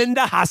 Yeah. I'm in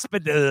the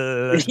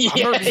hospital.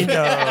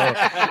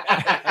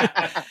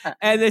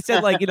 And they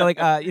said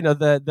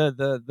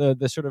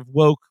the sort of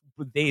woke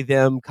they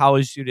them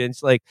college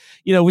students,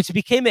 which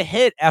became a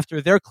hit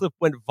after their clip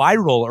went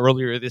viral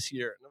earlier this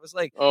year. And I was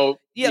like, it go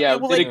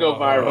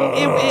viral?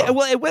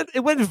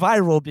 It went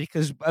viral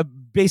because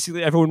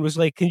basically everyone was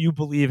like, "Can you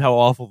believe how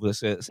awful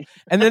this is?"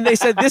 And then they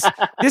said this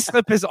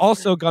clip has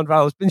also gone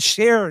viral. It's been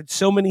shared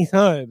so many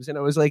times, and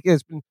I was like,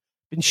 it's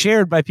been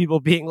shared by people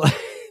being like.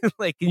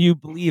 Like, can you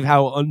believe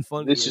how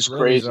unfunny this is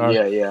crazy? Are?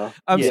 Yeah.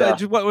 So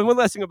just one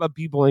last thing about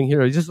b-boying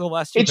here. Just the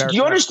last two. Do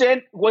you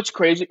understand what's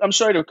crazy? I'm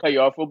sorry to cut you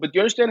off, but do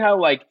you understand how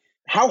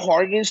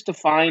hard it is to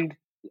find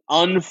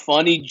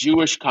unfunny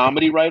Jewish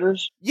comedy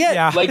writers?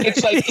 Yeah. Like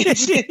it's like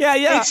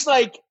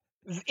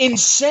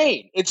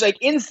insane. It's like,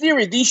 in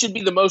theory, these should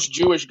be the most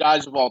Jewish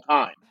guys of all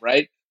time,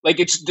 right? Like,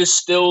 it's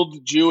distilled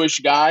Jewish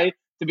guy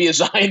to be a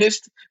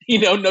Zionist.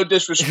 No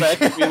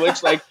disrespect,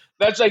 Felix. Like,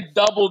 that's like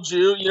double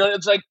Jew.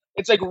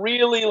 It's like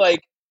really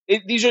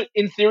these are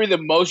in theory the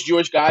most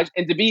Jewish guys,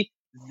 and to be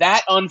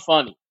that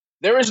unfunny,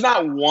 there is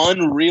not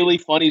one really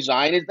funny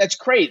Zionist. That's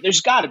great.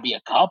 There's got to be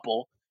a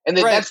couple, and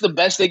then that's the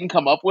best they can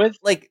come up with.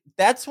 Like,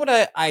 that's what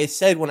I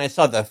said when I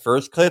saw the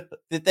first clip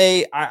that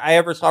I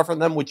ever saw from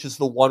them, which is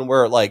the one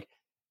where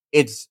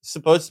it's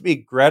supposed to be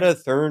Greta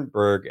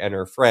Thunberg and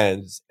her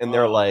friends, and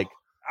they're like,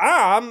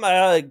 "I'm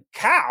a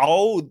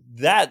cow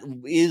that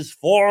is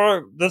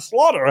for the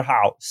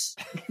slaughterhouse.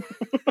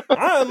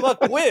 I'm a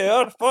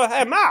queer for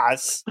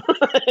Hamas."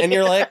 And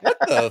you're like, what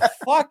the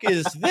fuck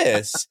is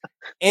this?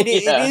 And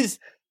it's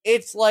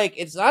like,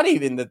 it's not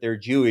even that they're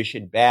Jewish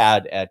and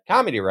bad at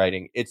comedy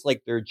writing. It's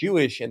like they're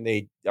Jewish and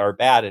they are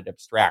bad at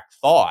abstract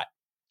thought.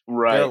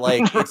 Right. They're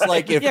like, it's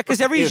like because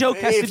every joke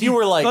has to be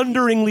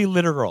thunderingly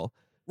literal.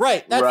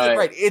 Right, that's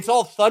right. It's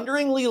all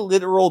thunderingly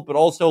literal, but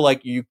also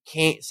like you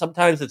can't.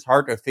 Sometimes it's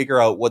hard to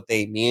figure out what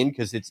they mean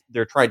because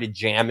they're trying to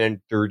jam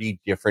in 30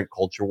 different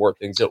culture war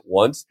things at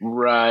once.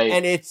 Right,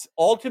 and it's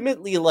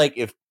ultimately like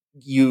if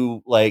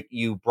you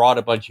brought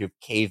a bunch of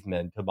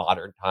cavemen to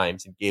modern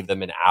times and gave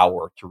them an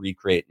hour to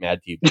recreate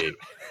Mad TV.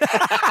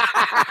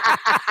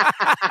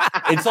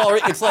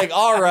 It's like,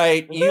 all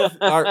right,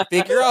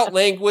 figure out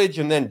language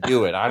and then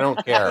do it. I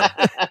don't care.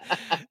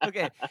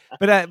 Okay,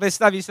 but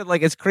Stav, you said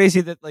it's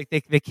crazy that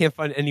they can't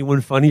find anyone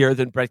funnier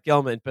than Brett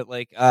Gelman. But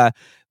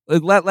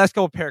last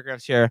couple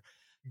paragraphs here.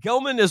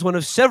 Gelman is one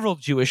of several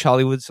Jewish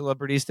Hollywood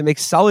celebrities to make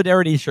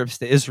solidarity trips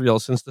to Israel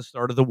since the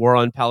start of the war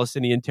on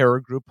Palestinian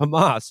terror group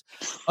Hamas.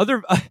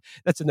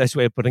 That's a nice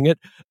way of putting it.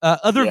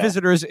 Other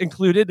visitors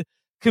included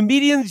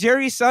comedian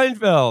Jerry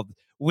Seinfeld,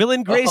 Will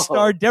and Grace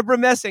star Deborah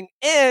Messing,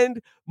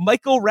 and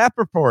Michael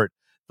Rappaport.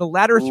 The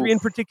latter Oof. three in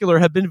particular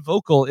have been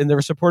vocal in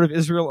their support of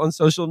Israel on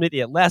social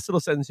media. Last little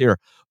sentence here.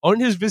 On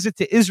his visit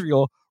to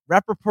Israel,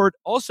 Rappaport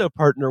also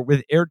partnered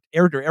with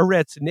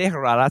Eretz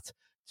Neharat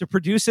to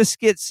produce a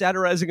skit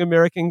satirizing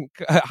American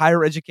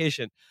higher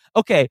education.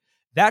 Okay,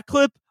 that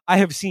clip I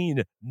have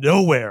seen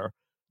nowhere.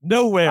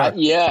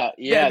 Yeah,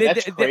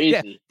 that's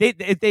crazy.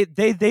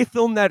 They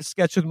filmed that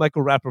sketch with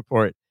Michael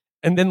Rappaport,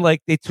 and then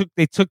like they took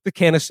the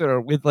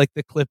canister with like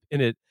the clip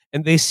in it,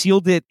 and they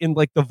sealed it in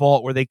like the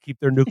vault where they keep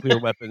their nuclear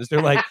weapons.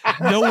 They're like,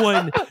 no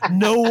one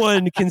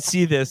can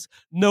see this.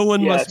 No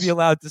one must be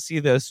allowed to see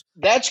this.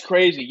 That's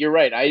crazy. You're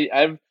right.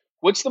 I've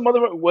what's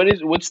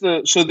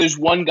the so there's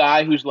one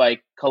guy who's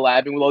like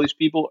collabing with all these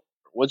people.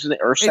 What's the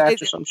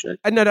Ersatz or some shit?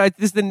 No, this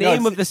is the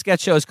name of the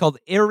sketch show is called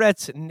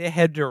Eretz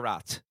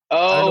Nehedrat.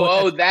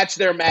 That's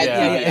their Mad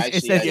TV.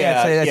 It's like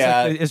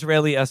the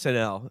Israeli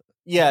SNL.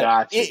 Yeah,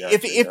 Gotcha.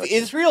 If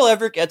Israel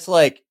ever gets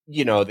like,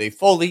 they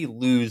fully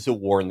lose a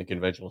war in the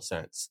conventional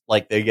sense,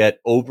 like they get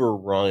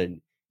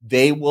overrun,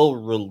 they will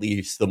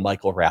release the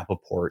Michael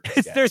Rappaport.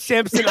 It's their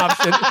Samson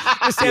option.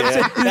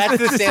 That's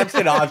the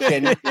Samson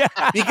option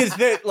because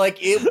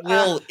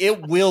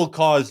it will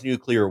cause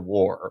nuclear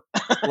war.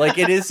 Like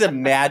it is a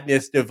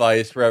madness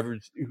device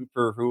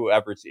for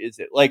whoever sees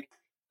it. Like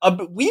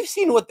we've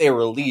seen what they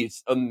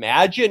release.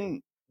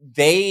 Imagine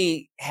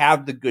they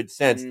have the good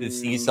sense to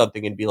see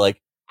something and be like,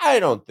 I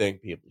don't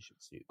think people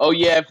should see it. Oh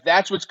yeah, if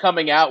that's what's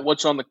coming out,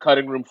 what's on the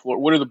cutting room floor?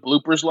 What are the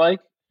bloopers like?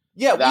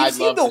 Yeah,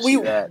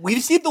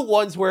 we've seen the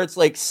ones where it's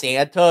like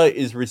Santa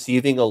is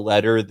receiving a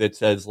letter that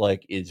says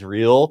like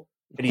Israel,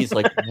 and he's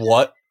like,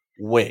 "What?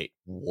 Wait,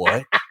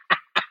 what?"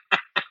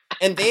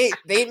 And they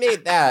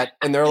made that,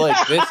 and they're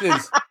like,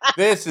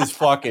 "This is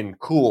fucking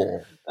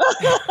cool."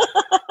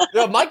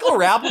 The Michael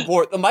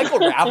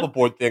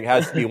Rappaport thing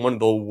has to be one of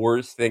the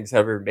worst things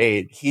ever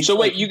made.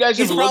 You guys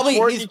have looked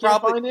for it? You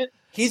can't find it?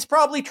 He's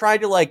probably trying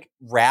to like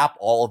rap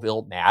all of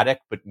Illmatic,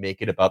 but make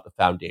it about the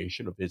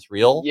foundation of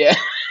Israel. Yeah.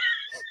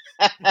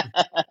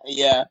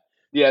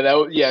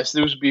 This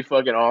would be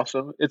fucking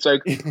awesome. It's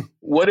like,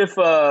 what if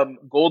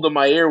Golda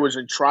Meir was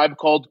in Tribe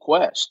Called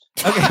Quest?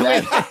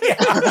 Okay.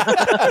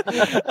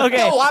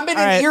 No, I'm in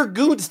an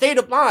ear-goon state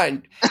of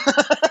mind.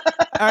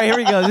 All right, here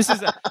we go. This is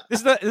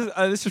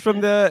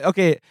from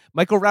the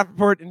Michael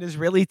Rappaport, an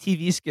Israeli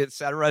TV skit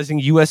satirizing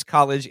U.S.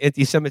 college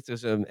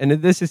anti-Semitism, and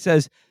in this it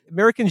says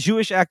American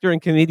Jewish actor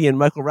and comedian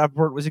Michael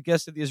Rappaport was a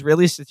guest of the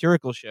Israeli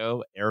satirical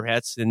show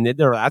Eretz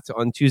Nehedrat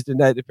on Tuesday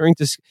night, appearing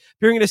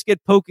in a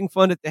skit poking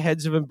fun at the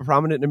heads of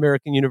prominent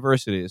American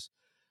universities.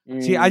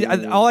 See,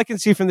 all I can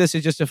see from this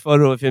is just a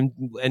photo of him,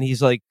 and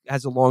he's like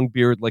has a long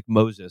beard like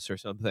Moses or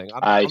something.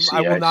 I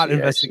will not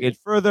investigate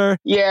further.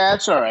 Yeah,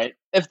 that's all right.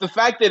 If the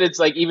fact that it's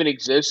like even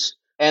exists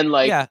and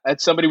like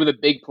that's somebody with a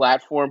big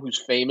platform who's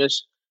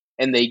famous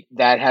and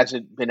that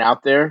hasn't been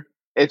out there,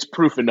 it's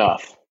proof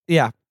enough.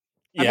 Yeah.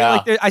 I mean,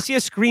 like I see a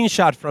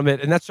screenshot from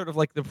it, and that's sort of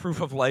like the proof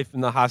of life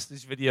in the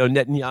hostage video.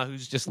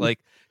 Netanyahu's just like,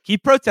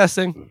 keep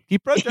protesting. You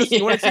want to see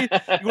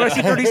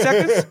 30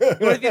 seconds?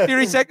 You want to get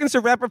 30 seconds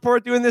of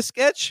Rappaport doing this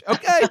sketch?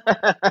 Okay. Is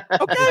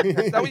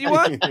that what you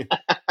want?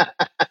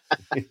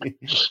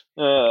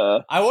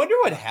 I wonder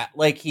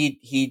what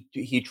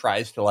he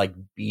tries to like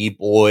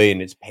b-boy and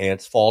his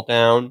pants fall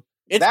down.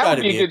 That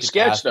would be a good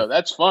sketch, though.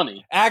 That's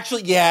funny.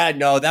 Actually,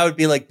 that would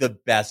be like the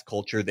best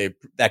culture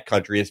that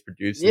country has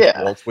produced.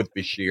 With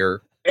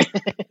Bashir.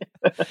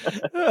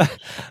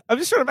 I'm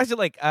just trying to imagine,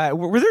 like,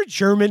 were there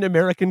German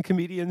American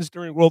comedians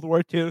during World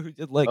War II who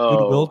did like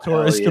goodwill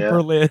tours to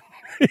Berlin?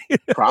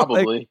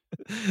 Probably.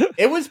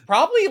 It was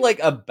probably like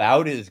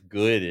about as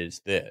good as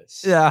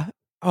this. Yeah.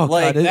 Oh,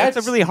 like God, that's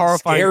a really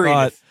horrifying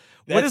thought.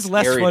 What is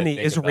less funny,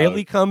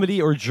 Israeli about.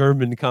 comedy or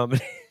German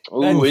comedy?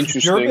 Oh,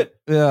 interesting.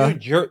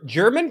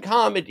 German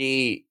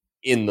comedy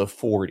in the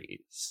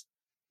 40s.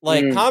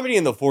 Like, comedy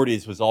in the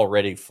 40s was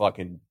already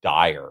fucking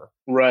dire.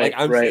 Right,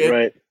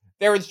 right.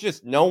 There was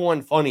just no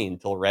one funny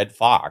until Red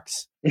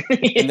Fox.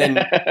 And then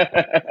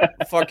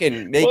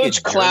fucking make it's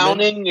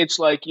clowning. It's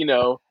like,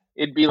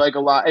 it'd be like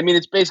a lot. I mean,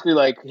 it's basically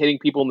like hitting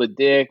people in the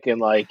dick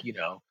and like,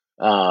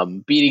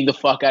 beating the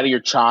fuck out of your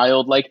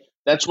child. Like,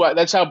 that's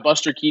how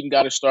Buster Keaton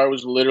got his start,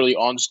 was literally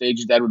on stage.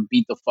 His dad would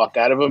beat the fuck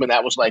out of him, and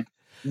that was like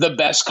the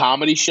best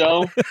comedy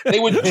show. They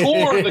would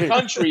tour the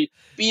country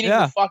beating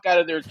the fuck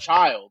out of their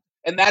child,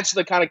 and that's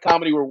the kind of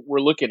comedy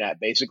we're looking at.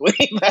 Basically,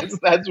 that's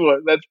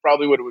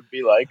probably what it would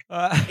be like.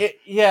 I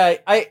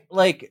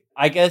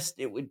guess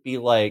it would be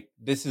like,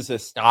 this is a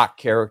stock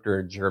character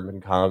in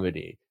German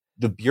comedy,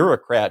 the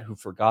bureaucrat who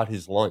forgot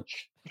his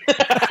lunch.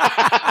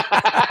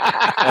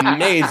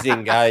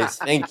 Amazing, guys.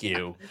 Thank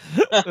you.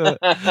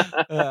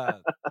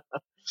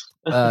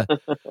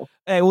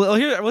 Hey,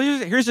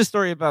 here's a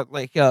story about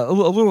like a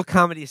little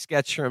comedy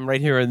sketch from right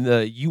here in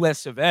the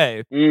U.S. of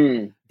A.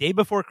 Day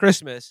before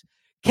Christmas,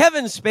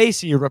 Kevin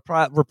Spacey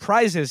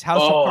reprises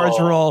House of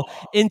Cards role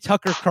in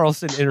Tucker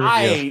Carlson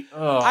interview.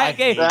 I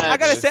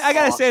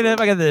gotta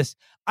say this.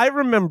 I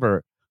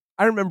remember,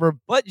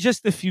 but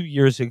just a few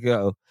years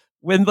ago,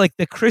 when like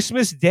the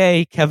Christmas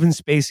Day Kevin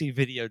Spacey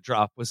video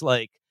drop was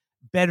like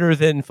better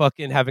than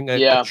fucking having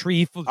a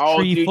tree full of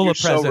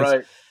presents. So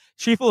right.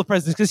 Tree full of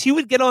presidents, because he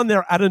would get on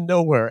there out of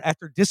nowhere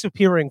after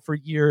disappearing for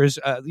years,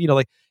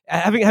 like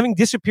having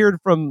disappeared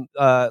from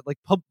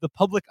the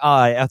public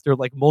eye after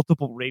like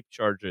multiple rape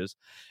charges,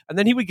 and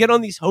then he would get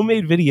on these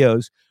homemade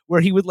videos where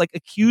he would like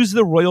accuse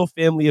the royal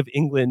family of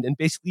England and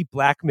basically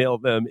blackmail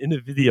them in a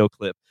video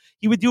clip.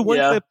 He would do one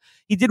clip.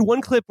 He did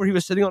one clip where he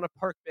was sitting on a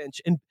park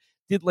bench and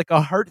did like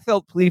a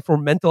heartfelt plea for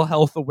mental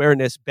health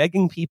awareness,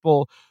 begging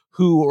people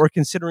who are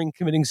considering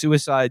committing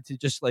suicide to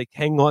just like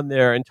hang on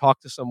there and talk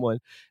to someone.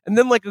 And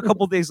then like a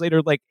couple days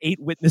later, like 8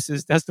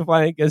 witnesses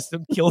testifying against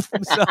him killed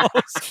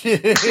themselves. He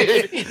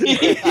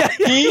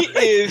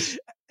is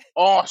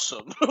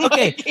awesome.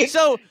 Okay,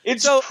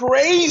 it's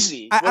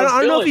crazy. I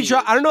don't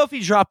know if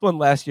he dropped one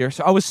last year.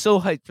 So I was so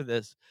hyped for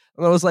this.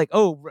 And I was like,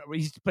 oh,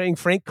 he's playing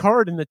Frank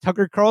Card in the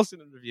Tucker Carlson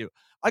interview.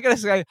 I gotta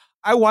say,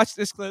 I watched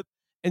this clip,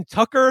 and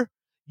Tucker,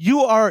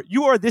 you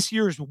are this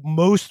year's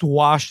most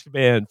washed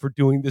man for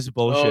doing this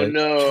bullshit.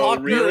 Oh no,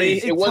 really?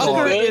 It wasn't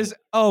good.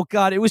 Oh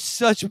god, it was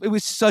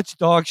such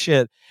dog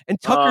shit.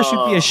 And Tucker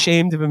should be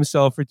ashamed of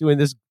himself for doing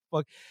this.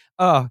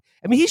 I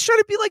mean, he's trying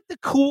to be like the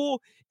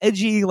cool,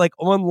 edgy, like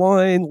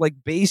online, like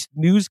based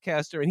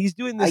newscaster, and he's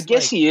doing this. I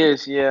guess he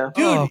is, yeah.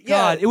 Dude, oh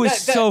god, it was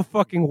so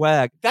fucking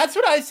whack. That's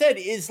what I said.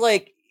 Is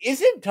like,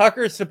 isn't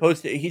Tucker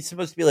supposed to? He's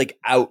supposed to be like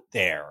out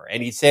there,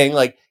 and he's saying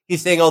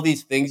all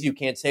these things you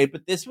can't say.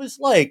 But this was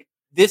like.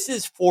 This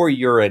is for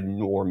your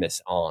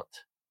enormous aunt,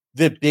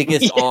 the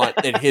biggest aunt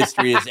that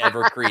history has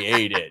ever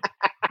created.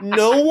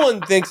 No one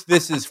thinks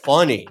this is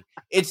funny.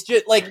 It's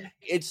just like,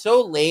 it's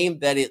so lame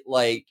that it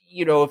like,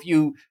 if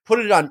you put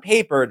it on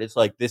paper and it's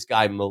like, this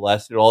guy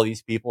molested all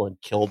these people and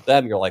killed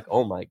them, you're like,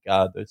 oh my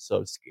God, that's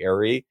so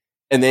scary.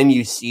 And then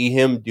you see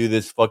him do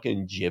this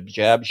fucking jib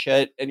jab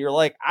shit and you're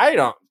like,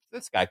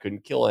 this guy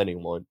couldn't kill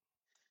anyone.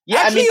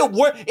 Yeah, actually,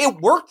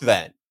 it worked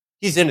then.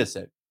 He's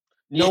innocent.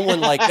 No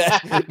one like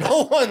that.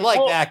 No one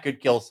like that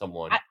could kill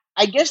someone.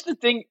 I guess the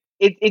thing,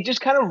 it just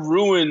kind of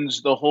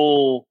ruins the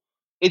whole.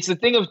 It's the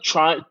thing of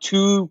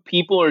two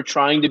people are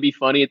trying to be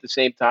funny at the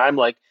same time.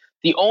 Like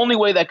the only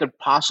way that could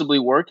possibly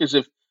work is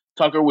if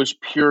Tucker was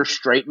pure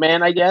straight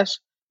man. I guess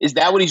is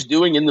that what he's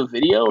doing in the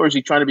video, or is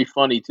he trying to be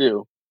funny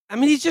too? I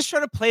mean, he's just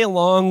trying to play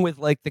along with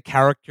like the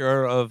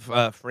character of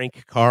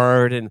Frank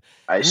Card, and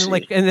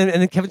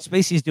then Kevin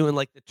Spacey's doing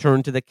like the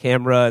turn to the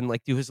camera and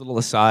like do his little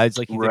asides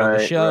like he did on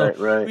the show.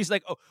 Right. He's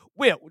like,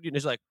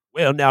 he's like,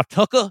 well, now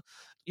Tucker,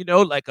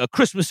 like a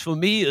Christmas for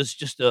me is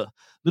just a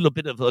little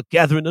bit of a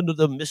gathering under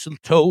the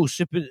mistletoe,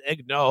 sipping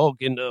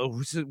eggnog, and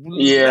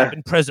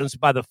wrapping presents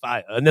by the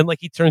fire. And then like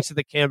he turns to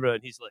the camera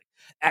and he's like,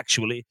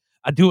 actually,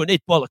 I do an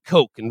 8-ball of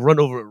coke and run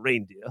over a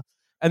reindeer.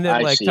 And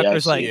then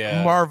Tucker's like,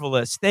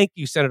 marvelous. Thank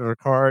you, Senator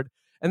Card.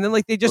 And then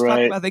like they just talk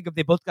about, I think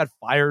they both got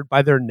fired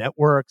by their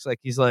networks. Like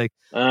he's like,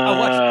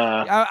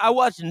 I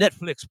watch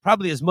Netflix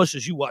probably as much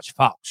as you watch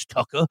Fox,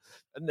 Tucker.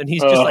 And then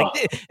he's just like,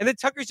 and then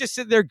Tucker's just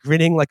sitting there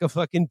grinning like a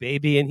fucking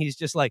baby. And he's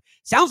just like,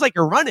 sounds like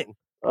you're running.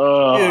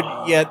 Dude,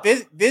 yeah,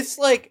 this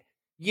like,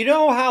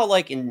 how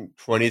like in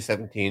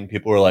 2017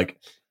 people were like,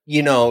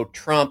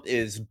 Trump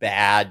is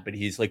bad, but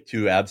he's like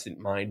too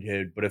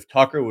absent-minded. But if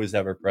Tucker was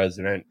ever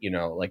president,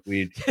 like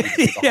we'd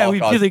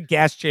we'd do the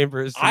gas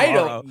chambers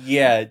tomorrow.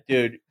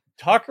 Dude,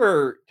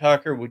 Tucker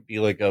would be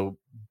like a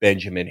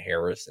Benjamin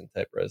Harrison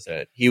type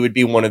president. He would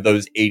be one of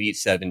those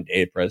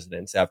 87-day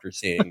presidents after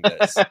seeing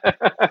this.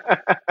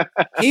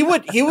 He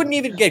wouldn't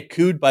even get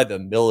cooed by the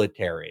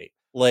military.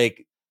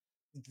 Like,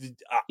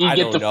 he'd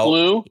get the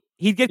flu.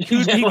 He'd get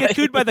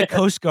cooed by the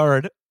Coast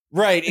Guard.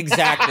 Right,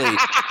 exactly.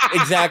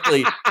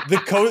 Exactly.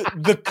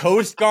 The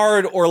Coast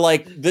Guard or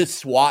like the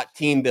SWAT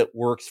team that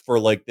works for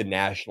like the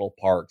national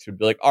parks would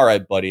be like, all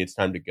right, buddy, it's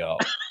time to go.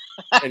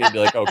 And he'd be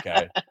like,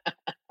 okay.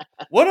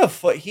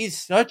 He's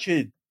such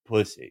a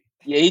pussy.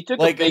 Yeah, he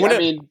took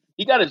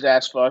he got his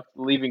ass fucked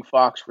leaving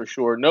Fox for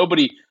sure.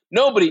 Nobody,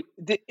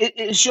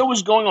 his show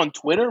was going on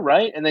Twitter,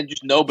 right? And then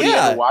just nobody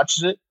ever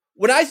watches it.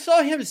 When I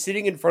saw him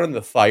sitting in front of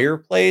the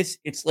fireplace,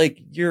 it's like,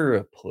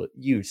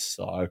 you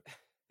suck.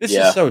 This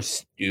is so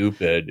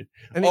stupid.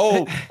 I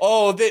mean,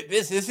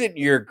 this isn't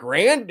your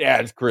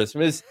granddad's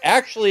Christmas.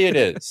 Actually, it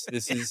is.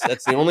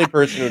 That's the only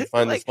person who would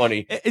find this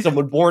funny.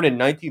 Someone born in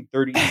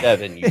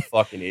 1937, you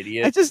fucking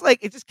idiot. It's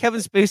just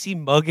Kevin Spacey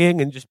mugging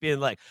and just being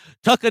like,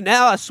 Tucker,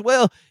 now I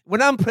swear,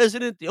 when I'm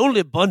president, the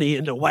only bunny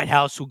in the White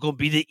House will go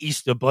be the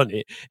Easter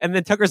Bunny. And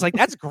then Tucker's like,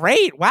 that's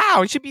great.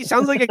 Wow,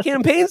 sounds like a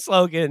campaign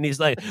slogan. And he's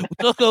like,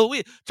 Tucker,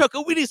 we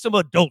need some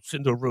adults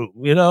in the room,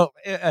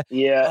 Yeah.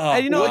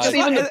 What's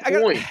even the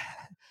point?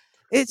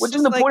 What's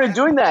the point of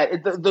doing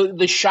that?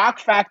 The shock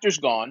factor's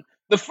gone.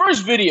 The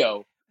first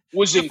video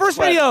was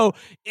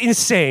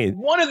insane.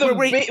 One of the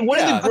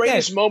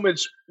greatest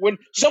moments when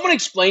someone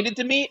explained it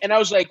to me, and I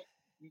was like,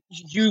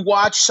 "You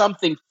watch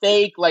something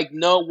fake? Like,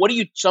 no,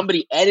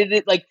 somebody edited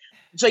it? Like,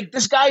 it's like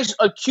this guy's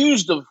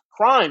accused of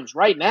crimes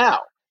right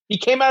now. He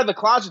came out of the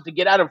closet to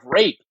get out of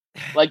rape.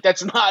 Like,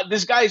 this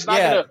guy is not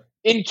gonna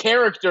in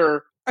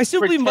character." I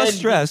must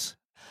stress,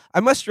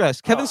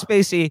 Kevin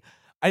Spacey.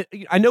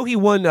 I know he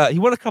won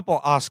a couple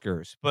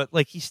Oscars, but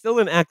like he's still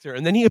an actor.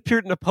 And then he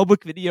appeared in a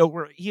public video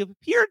where he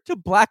appeared to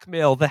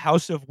blackmail the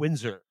House of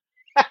Windsor.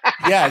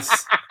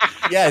 Yes.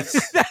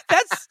 That's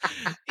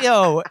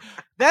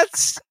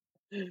that's.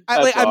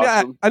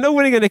 Awesome. I know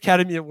winning an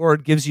Academy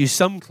Award gives you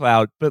some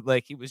clout, but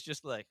like he was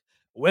just like,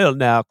 well,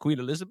 now Queen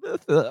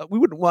Elizabeth, we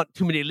wouldn't want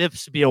too many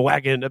lips to be a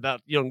wagging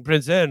about young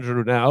Prince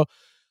Andrew now.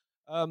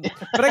 But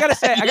I gotta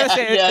say,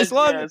 as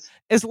long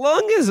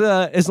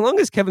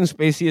as Kevin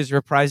Spacey is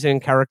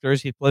reprising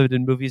characters he played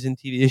in movies and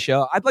TV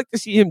show, I'd like to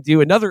see him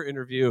do another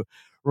interview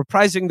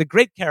reprising the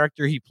great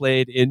character he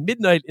played in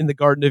Midnight in the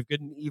Garden of Good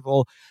and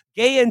Evil,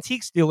 gay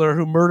antique dealer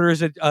who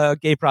murders a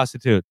gay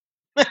prostitute.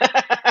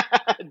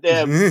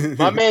 Damn,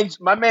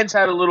 my man's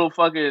had a little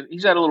fucking.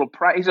 He's had a little.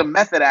 He's a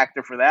method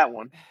actor for that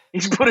one.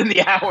 He's put in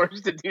the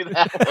hours to do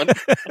that one.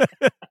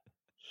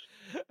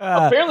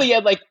 Apparently,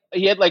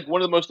 he had like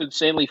one of the most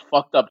insanely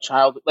fucked up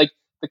childhood, like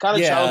the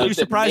kind of childhood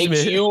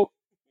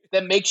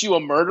that makes you a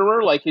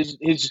murderer. Like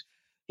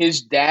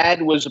his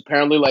dad was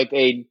apparently like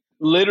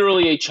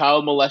literally a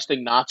child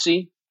molesting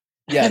Nazi.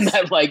 Yes.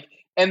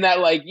 and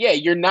that yeah,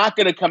 you're not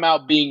gonna come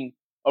out being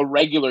a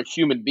regular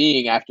human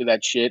being after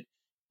that shit.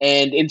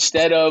 And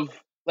instead of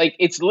like,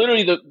 it's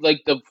literally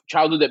the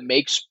childhood that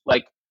makes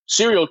like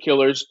serial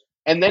killers.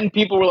 And then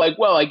people were like,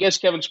 well, I guess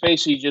Kevin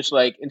Spacey just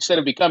like, instead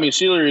of becoming a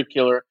serial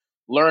killer,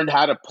 learned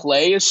how to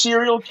play a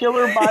serial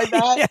killer by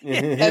that.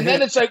 And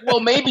then it's like, well,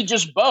 maybe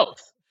just both,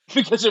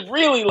 because it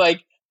really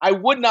like, I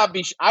would not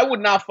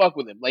fuck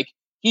with him. Like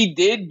he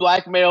did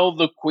blackmail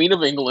the Queen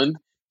of England.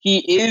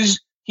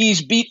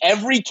 He's beat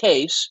every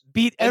case.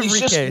 He's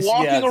just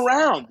walking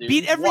around, dude.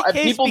 Beat every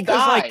case people because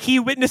die. like key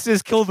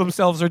witnesses kill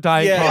themselves or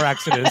die in car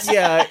accidents.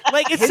 Yeah.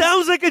 Like it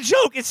sounds like a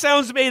joke. It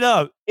sounds made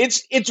up.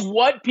 It's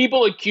what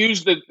people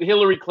accuse the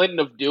Hillary Clinton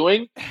of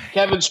doing.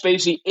 Kevin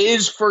Spacey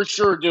is for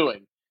sure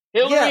doing.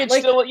 Hillary is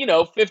still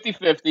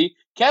 50-50.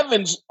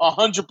 Kevin's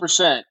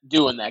 100%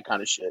 doing that kind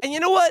of shit. And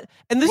you know what?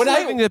 And this is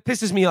something that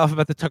pisses me off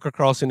about the Tucker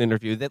Carlson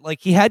interview. That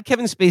like he had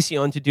Kevin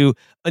Spacey on to do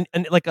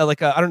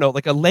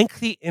a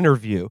lengthy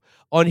interview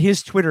on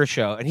his Twitter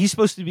show, and he's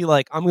supposed to be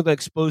like, I'm going to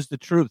expose the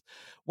truth.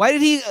 Why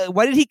did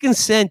he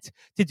consent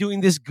to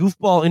doing this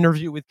goofball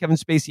interview with Kevin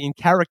Spacey in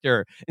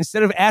character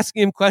instead of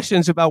asking him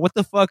questions about what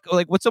the fuck,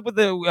 like what's up with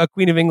the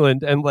Queen of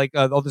England and like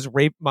all this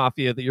rape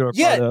mafia that you're a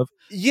part of?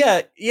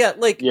 Yeah.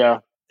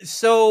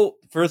 So,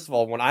 first of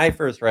all, when I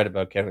first read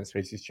about Kevin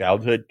Spacey's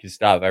childhood,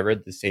 Gustav, I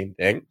read the same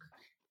thing.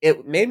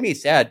 It made me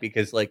sad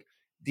because, like,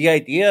 the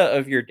idea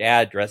of your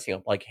dad dressing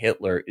up like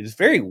Hitler is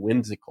very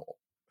whimsical.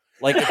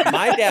 Like, if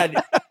my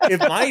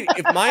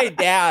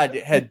dad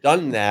had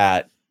done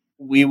that,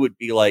 we would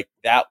be like,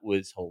 that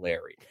was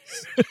hilarious.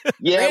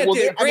 Yeah,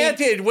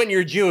 granted, when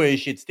you're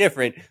Jewish, it's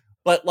different.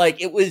 But like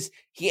his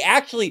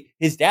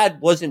dad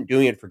wasn't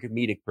doing it for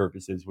comedic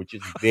purposes, which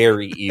is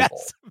very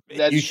evil.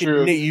 That's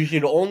true. You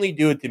should only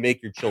do it to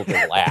make your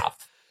children laugh.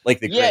 Like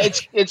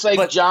it's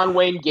like John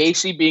Wayne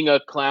Gacy being a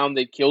clown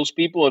that kills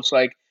people. It's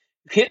like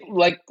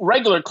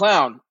regular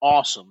clown,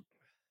 awesome.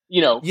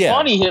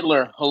 Funny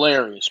Hitler,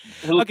 hilarious.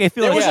 Okay,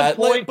 there was a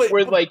point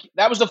where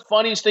that was the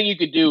funniest thing you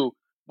could do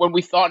when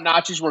we thought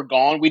Nazis were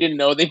gone. We didn't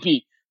know they'd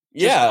be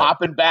just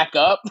popping back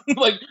up.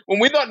 Like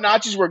when we thought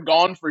Nazis were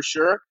gone for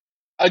sure.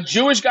 A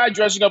Jewish guy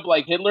dressing up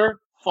like Hitler,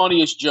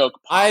 funniest joke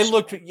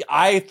possible.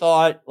 I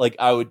thought like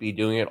I would be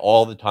doing it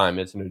all the time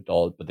as an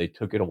adult, but they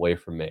took it away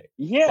from me.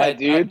 Yeah,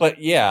 dude. But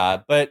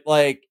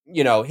like,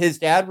 his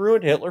dad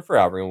ruined Hitler for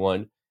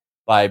everyone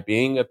by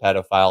being a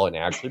pedophile and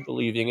actually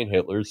believing in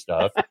Hitler's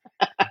stuff.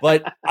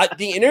 But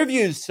the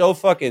interview is so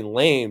fucking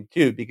lame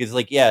too, because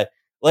like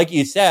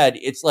you said,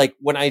 it's like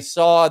when I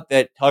saw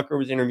that Tucker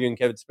was interviewing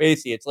Kevin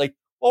Spacey, it's like,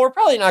 well, we're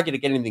probably not going to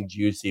get anything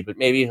juicy, but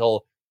maybe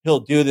he'll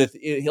do this.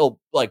 He'll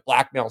like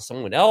blackmail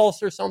someone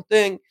else or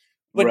something.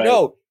 But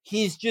no,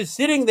 he's just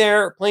sitting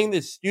there playing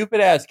this stupid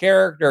ass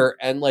character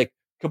and like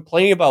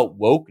complaining about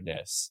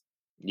wokeness.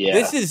 Yeah,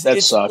 this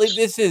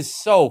is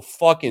so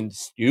fucking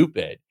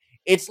stupid.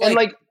 It's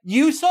like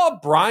you saw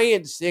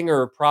Bryan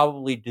Singer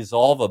probably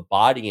dissolve a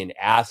body in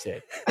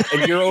acid,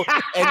 and you're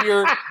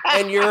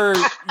in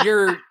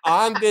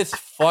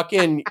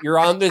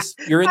this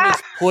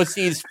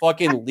pussy's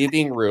fucking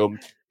living room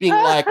being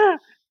like,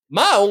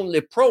 my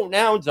only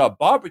pronouns are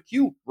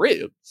barbecue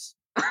ribs.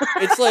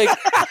 It's like,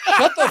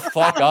 shut the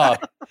fuck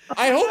up.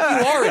 I hope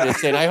you are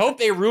innocent. I hope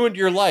they ruined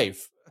your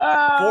life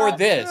for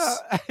this.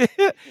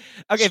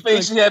 Okay,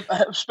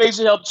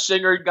 Spacey helped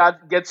Singer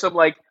get some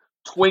like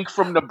twink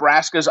from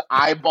Nebraska's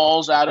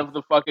eyeballs out of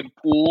the fucking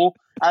pool,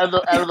 out of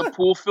the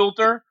pool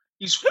filter.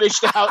 He's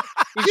fished out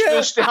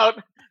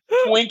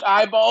twink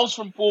eyeballs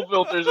from pool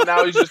filters, and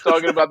now he's just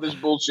talking about this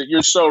bullshit.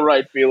 You're so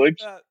right,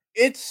 Felix.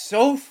 It's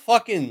so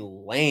fucking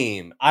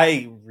lame.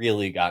 I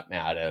really got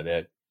mad at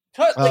it.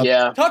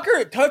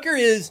 Tucker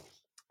is.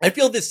 I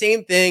feel the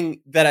same thing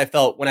that I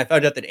felt when I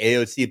found out that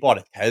AOC bought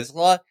a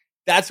Tesla.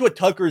 That's what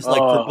Tucker's like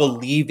for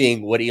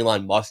believing what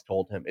Elon Musk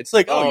told him. It's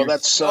like,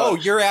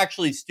 you're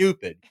actually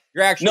stupid.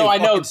 You're actually a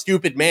fucking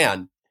stupid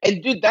man.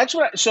 And dude, that's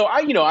what.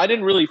 I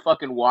didn't really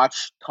fucking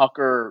watch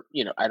Tucker,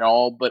 at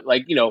all. But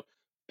like, people,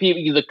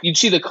 you'd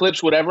see the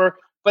clips, whatever.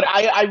 But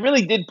I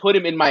really did put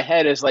him in my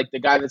head as like the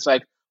guy that's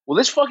like, well,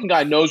 this fucking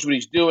guy knows what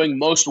he's doing.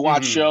 Most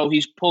watch show,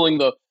 he's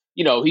pulling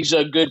he's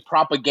a good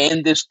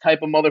propagandist type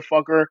of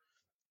motherfucker.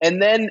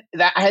 And then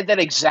I had that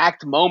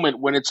exact moment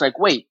when it's like,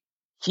 wait,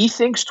 he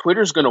thinks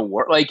Twitter's gonna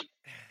work. Like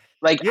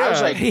Yeah.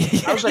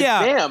 I was like,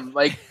 Yeah. damn,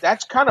 like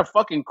that's kind of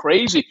fucking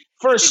crazy.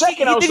 For a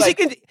second, I was like,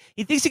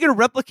 he thinks he can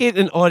replicate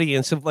an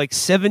audience of like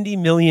 70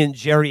 million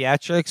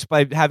geriatrics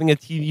by having a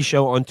TV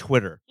show on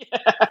Twitter.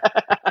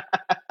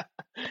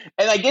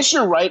 and I guess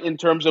you're right in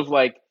terms of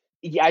like,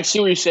 I see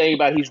what you're saying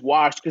about he's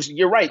washed, because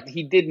you're right.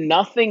 He did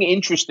nothing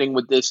interesting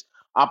with this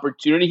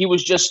opportunity. He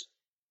was just,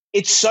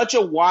 it's such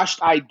a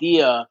washed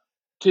idea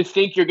to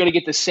think you're going to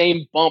get the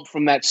same bump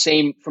from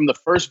the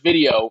first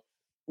video.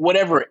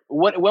 Whatever.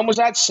 When was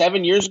that?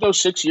 7 years ago,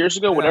 6 years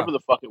ago, whatever the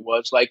fuck it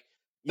was. Like,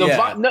 no,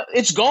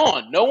 it's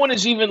gone. No one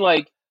is even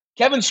like,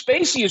 Kevin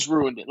Spacey has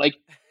ruined it. Like,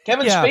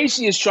 Kevin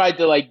Spacey has tried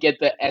to like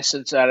get the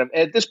essence out of it.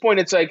 At this point,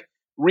 it's like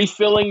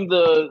refilling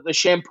the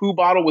shampoo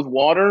bottle with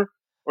water,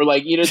 or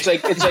like, it's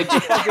like you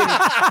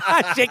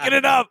fucking shaking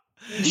it up.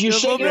 You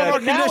shake it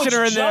up. Now it's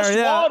just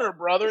water,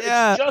 brother.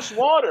 Yeah. It's just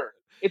water.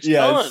 It's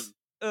done.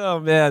 Oh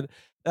man.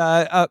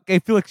 Okay,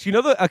 Felix,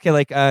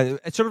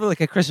 it's sort of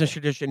like a Christmas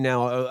tradition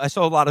now. I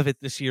saw a lot of it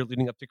this year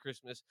leading up to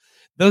Christmas.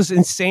 Those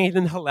insane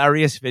and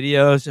hilarious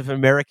videos of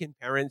American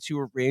parents who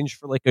arrange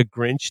for like a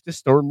Grinch to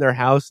storm their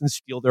house and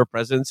steal their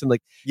presents, and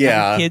like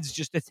kids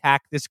just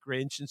attack this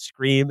Grinch and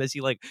scream as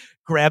he like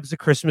grabs a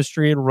Christmas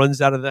tree and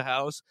runs out of the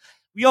house.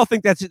 We all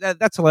think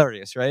that's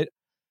hilarious, right?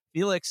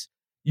 Felix,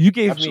 you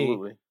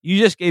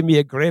just gave me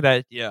a great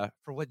idea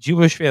for what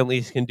Jewish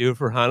families can do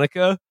for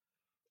Hanukkah.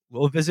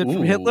 Little visit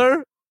from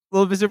Hitler.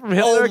 Oh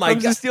my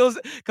God.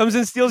 Comes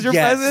and steals your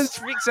presents,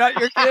 freaks out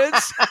your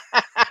kids.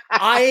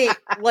 I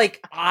would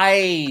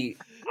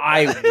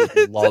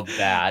love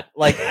that.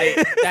 Like,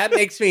 that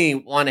makes me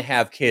want to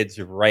have kids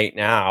right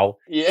now.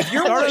 Yeah. If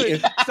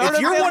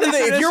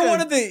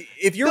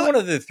you're one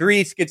of the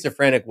three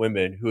schizophrenic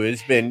women who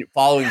has been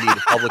following me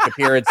to public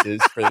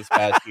appearances for this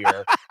past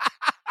year,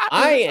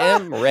 I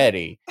am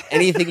ready.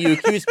 Anything you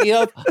accuse me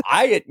of,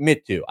 I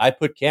admit to. I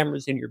put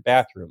cameras in your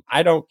bathroom.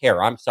 I don't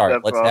care. I'm sorry.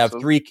 Let's have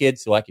 3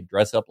 kids so I can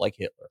dress up like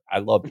Hitler. I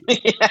love you.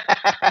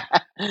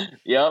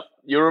 Yep,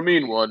 you're a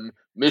mean one,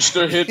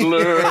 Mr.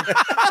 Hitler.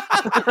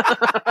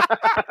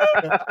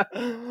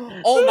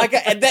 Oh my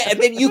God! And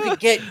then you could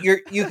get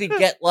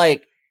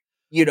like,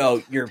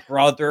 your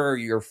brother or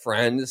your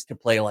friends to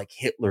play like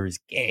Hitler's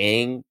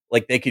gang.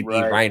 Like they could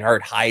be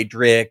Reinhard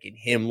Heydrich and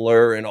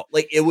Himmler and all.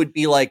 Like it would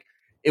be like.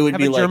 It would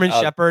be like German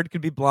Shepherd could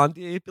be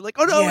Blondie. It'd be like,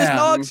 oh no, his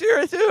dog's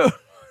here too.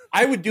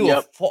 I would do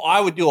a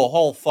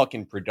whole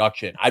fucking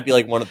production. I'd be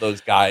like one of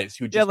those guys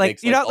who just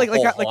makes a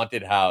whole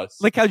haunted house.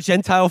 Like how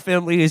Gentile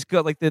families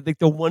go, like the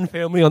one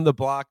family on the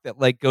block that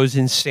like goes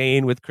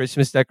insane with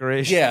Christmas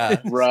decorations.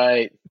 Yeah,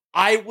 right.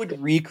 I would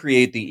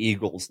recreate the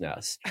Eagle's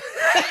nest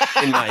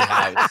in my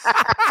house.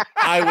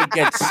 I would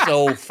get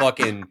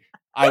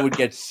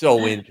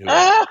so into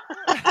it.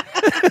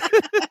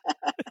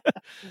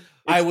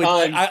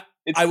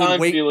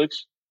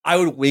 Felix. I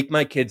would wake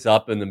my kids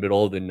up in the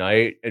middle of the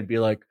night and be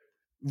like,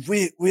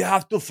 we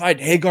have to fight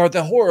Hagar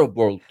the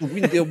Horrible to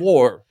win the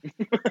war.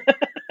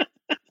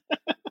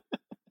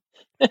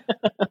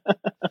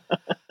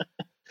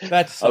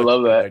 That's such I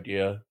love a good that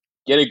idea.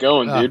 Get it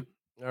going, dude.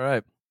 All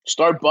right.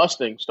 Start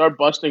busting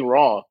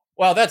raw.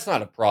 Well, that's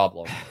not a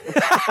problem.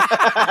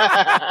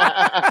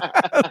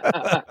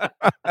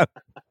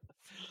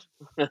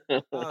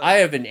 I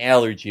have an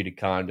allergy to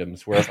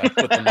condoms where if I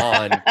put them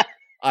on,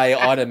 I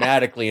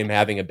automatically am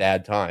having a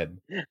bad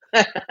time.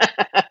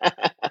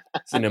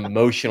 It's an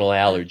emotional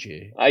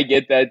allergy. I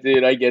get that,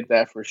 dude. I get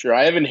that for sure.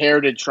 I have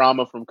inherited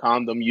trauma from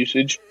condom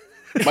usage.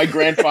 My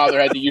grandfather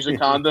had to use a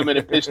condom and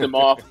it pissed him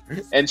off.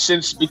 And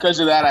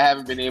because of that, I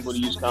haven't been able to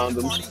use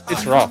condoms.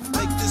 It's rough.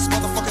 Make this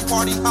motherfucking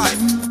party high.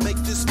 Make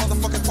this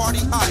motherfucking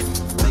party high.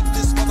 Make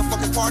this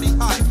motherfucking party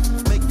high.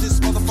 Make this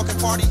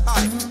motherfucking party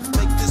high.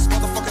 Make this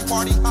motherfucking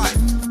party high.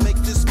 Make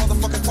this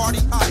motherfucking party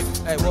high.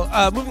 All right,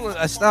 well, moving on,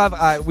 Stav,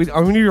 I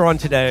knew you were on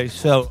today,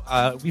 so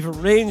we've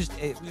arranged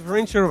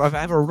sort of, I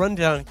have a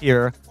rundown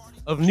here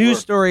of news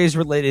stories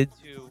related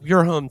to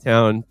your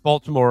hometown,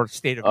 Baltimore,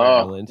 state of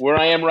Maryland. Where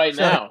I am right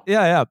now.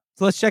 Yeah.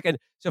 So let's check in.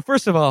 So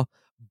first of all,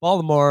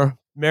 Baltimore,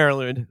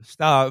 Maryland,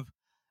 Stav,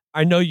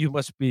 I know you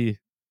must be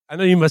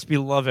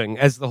loving,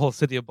 as the whole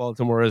city of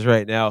Baltimore is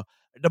right now,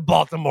 the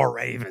Baltimore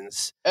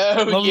Ravens.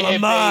 Oh, yeah,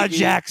 Lamar baby.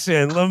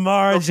 Jackson.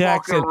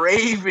 The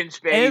Ravens,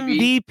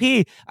 baby.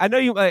 MVP. I know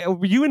you.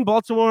 Were you in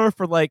Baltimore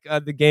for like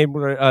the game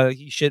where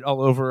he shit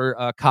all over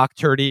Cock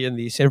Turdy and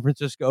the San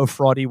Francisco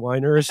fraudy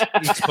whiners?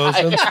 He exposed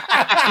them.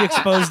 He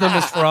exposed them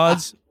as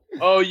frauds.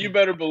 Oh, you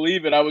better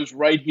believe it. I was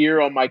right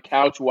here on my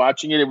couch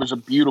watching it. It was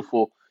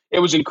it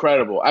was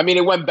incredible. I mean,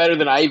 it went better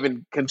than I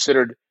even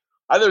considered.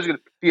 I thought it was going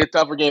to be a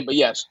tougher game, but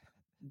yes.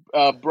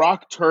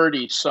 Brock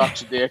Turdy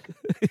sucks dick.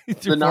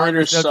 The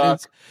Niners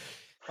suck.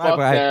 Fuck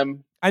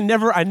them. I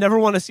never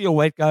want to see a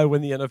white guy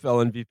win the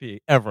NFL MVP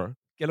ever.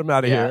 Get him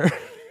out of Yeah. here.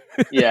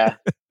 Yeah,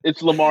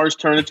 it's Lamar's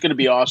turn. It's going to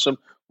be awesome.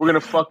 We're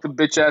going to fuck the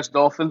bitch ass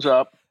Dolphins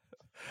up.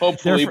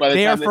 Hopefully, by the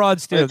they time are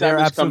frauds by the too. time They're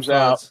this absolute comes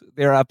frauds. out.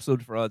 They're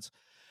absolute frauds.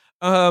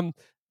 All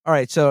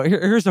right, so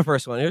here's the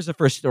first one. Here's the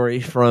first story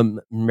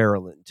from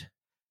Maryland.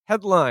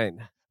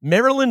 Headline: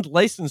 Maryland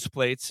license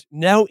plates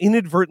now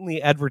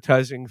inadvertently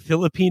advertising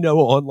Filipino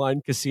online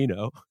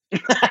casino.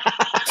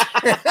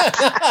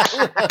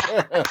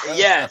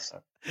 Yes,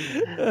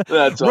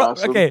 that's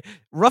awesome. Okay,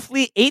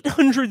 roughly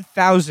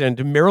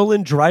 800,000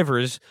 Maryland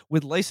drivers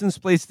with license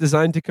plates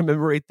designed to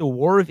commemorate the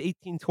War of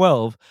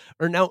 1812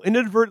 are now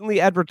inadvertently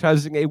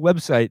advertising a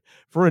website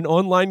for an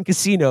online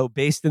casino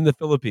based in the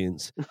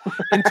Philippines.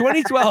 In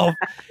 2012,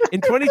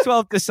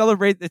 to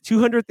celebrate the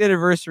 200th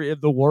anniversary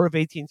of the War of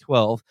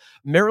 1812,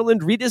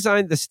 Maryland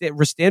redesigned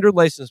the standard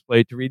license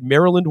plate to read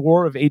Maryland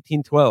War of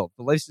 1812.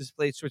 The license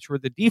plates, which were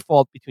the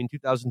default between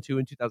 2002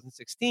 and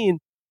 2016,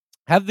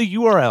 have the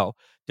URL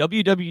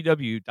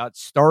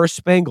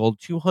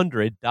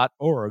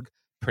www.starspangled200.org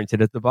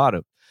printed at the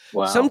bottom.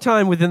 Wow.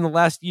 Sometime within the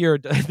last year,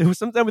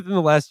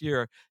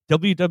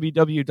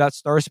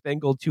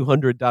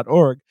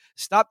 www.starspangled200.org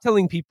stopped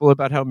telling people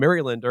about how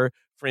Marylander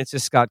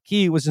Francis Scott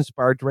Key was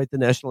inspired to write the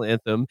national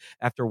anthem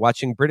after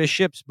watching British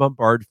ships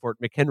bombard Fort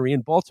McHenry in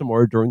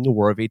Baltimore during the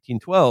War of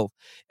 1812,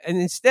 and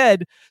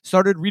instead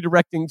started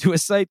redirecting to a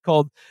site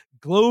called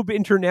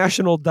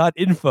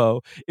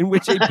globeinternational.info, in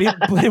which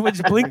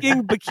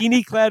blinking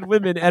bikini-clad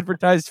women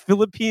advertised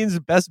Philippines'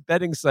 best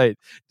betting site.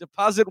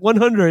 Deposit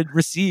 100,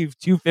 receive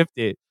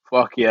 250.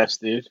 Fuck yes,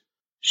 dude.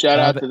 Shout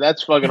out to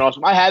that's fucking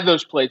awesome. I had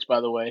those plates,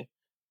 by the way.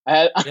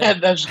 I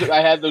had those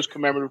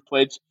commemorative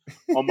plates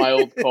on my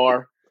old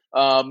car.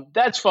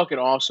 That's fucking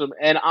awesome.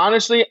 And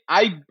honestly,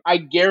 I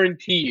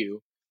guarantee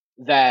you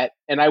that.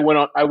 And I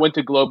went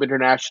to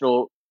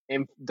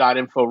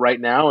globeinternational.info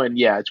right now, and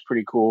yeah, it's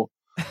pretty cool.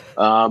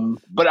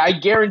 But I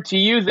guarantee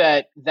you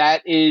that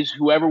is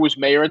whoever was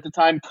mayor at the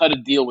time cut a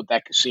deal with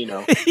that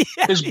casino,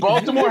 because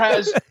Baltimore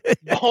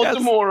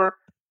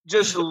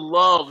just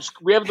loves.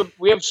 We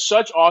have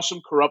such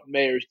awesome corrupt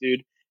mayors,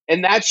 dude,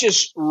 and that's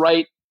just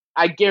right.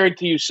 I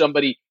guarantee you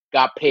somebody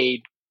got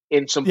paid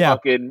in some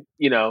fucking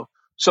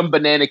some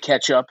banana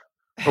ketchup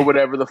or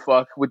whatever the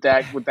fuck with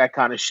that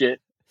kind of shit.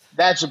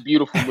 That's a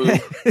beautiful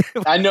move.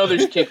 I know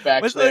there's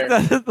kickbacks there.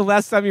 The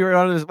last time you were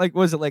on,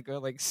 was it like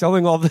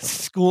selling all the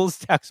school's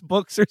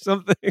textbooks or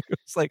something?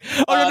 It's like,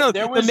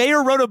 the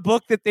mayor wrote a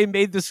book that they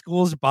made the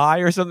schools buy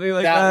or something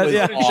like that. Was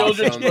a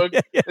children's book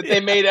that they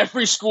made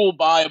every school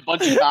buy a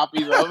bunch of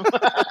copies of.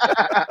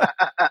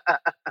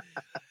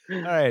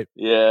 All right.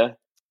 Yeah.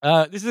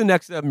 This is the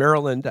next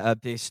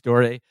Maryland-based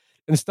story.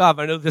 And Stav,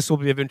 I know this will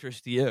be of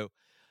interest to you.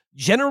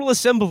 General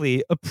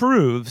Assembly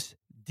approves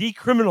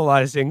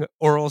decriminalizing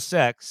oral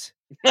sex.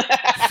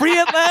 Free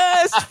at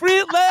last! Free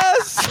at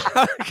last!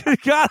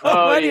 God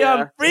almighty,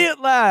 I'm free at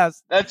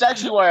last. That's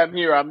actually why I'm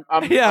here. I'm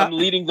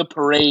leading the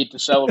parade to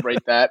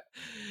celebrate that.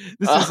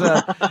 This is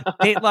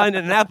Dateline in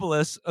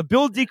Annapolis. A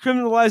bill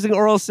decriminalizing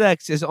oral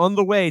sex is on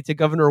the way to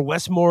Governor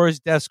Wes Moore's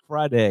desk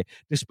Friday,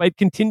 despite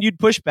continued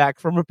pushback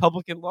from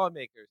Republican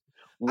lawmakers.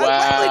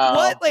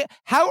 Wow!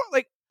 How?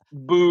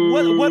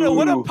 Boo.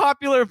 What a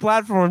popular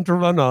platform to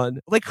run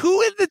on. Like,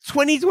 who in the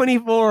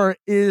 2024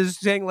 is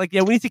saying, like,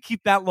 yeah, we need to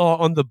keep that law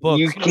on the books?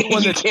 You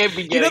can't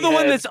be getting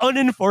one that's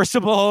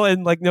unenforceable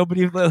and, like,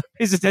 nobody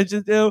pays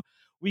attention to?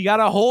 We got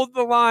to hold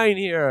the line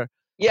here.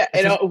 Yeah,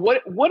 and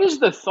what is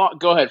the thought?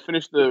 Go ahead,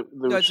 finish the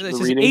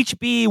reading.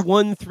 HB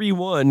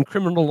 131,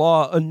 Criminal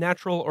Law,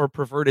 Unnatural or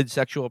Perverted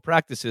Sexual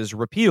Practices,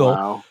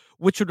 repeal,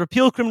 which would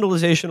repeal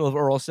criminalization of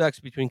oral sex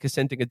between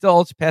consenting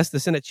adults, passed the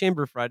Senate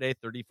chamber Friday,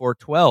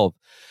 3412.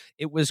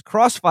 It was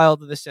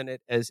cross-filed in the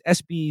Senate as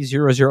SB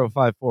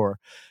 0054.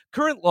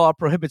 Current law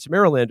prohibits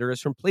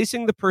Marylanders from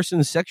placing the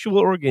person's sexual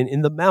organ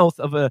in the mouth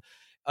of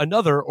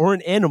another or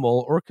an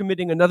animal, or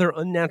committing another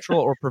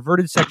unnatural or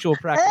perverted sexual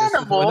practice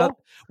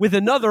with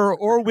another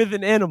or with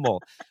an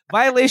animal.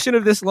 Violation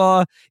of this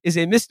law is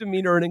a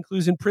misdemeanor and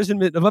includes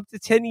imprisonment of up to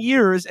 10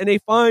 years and a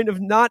fine of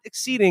not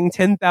exceeding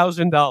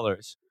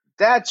 $10,000.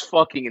 That's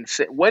fucking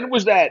insane. When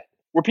was that?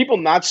 Were people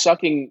not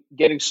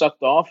getting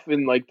sucked off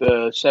in like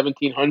the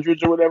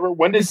 1700s or whatever?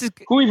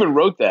 Who even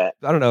wrote that?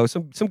 I don't know.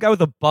 Some guy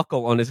with a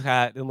buckle on his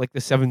hat in like the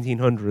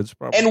 1700s,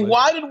 probably. And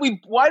why did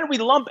we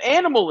lump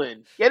animal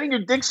in? Getting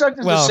your dick sucked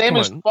is the same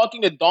as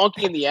fucking a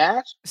donkey in the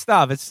ass?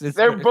 Stop!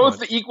 They're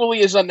both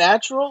equally as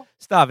unnatural.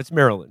 Stop! It's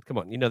Maryland. Come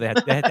on, they had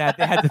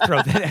to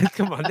throw that.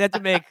 Come on, they had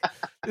to make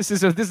this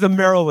is a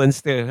Maryland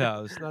state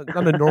house,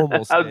 not a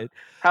normal state.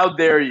 How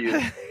dare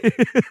you?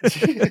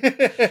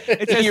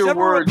 It's your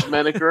words,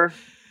 Menaker.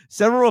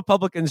 Several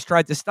Republicans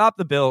tried to stop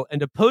the bill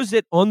and oppose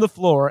it on the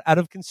floor out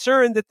of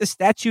concern that the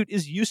statute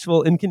is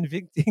useful in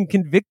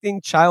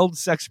convicting child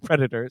sex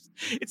predators.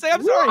 It's like,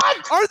 I'm sorry,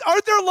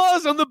 aren't there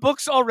laws on the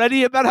books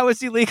already about how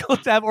it's illegal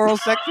to have oral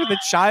sex with a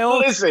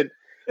child? Listen,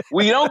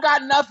 we don't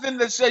got nothing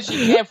that says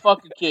you can't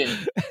fuck a kid.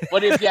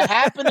 But if you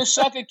happen to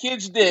suck a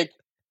kid's dick,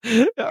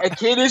 a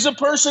kid is a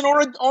person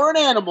or an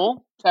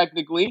animal,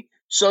 technically.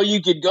 so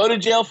you could go to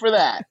jail for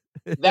that.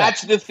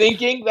 That's the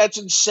thinking. That's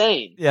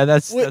insane. Yeah,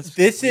 that's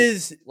this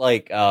is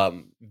like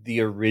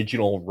the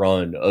original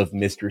run of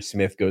Mr.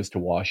 Smith Goes to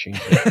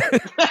Washington.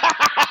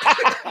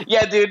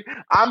 Yeah, dude,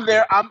 I'm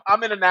there.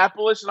 I'm in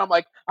Annapolis, and I'm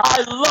like,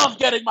 I love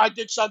getting my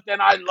dick sucked,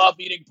 and I love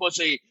eating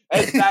pussy,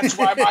 and that's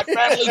why my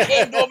family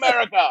came to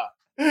America.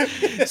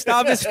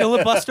 Stavros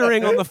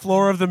filibustering on the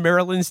floor of the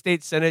Maryland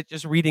State Senate,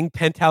 just reading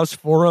Penthouse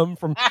Forum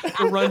from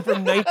the run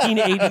from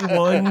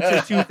 1981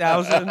 to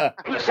 2000.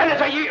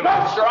 Senator, you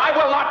monster! I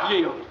will not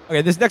yield.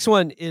 Okay, this next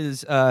one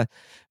is all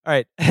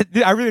right.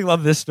 I really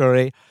love this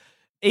story.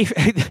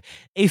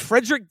 A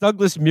Frederick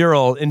Douglass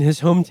mural in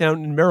his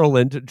hometown in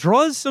Maryland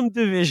draws some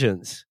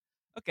divisions.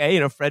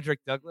 Okay, Frederick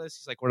Douglass,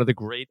 he's like one of the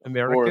great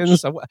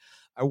Americans.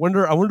 I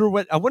wonder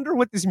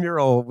what this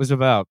mural was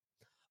about.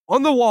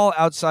 On the wall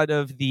outside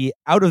of the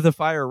Out of the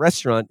Fire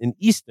restaurant in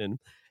Easton,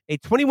 a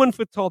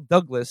 21-foot-tall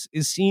Douglas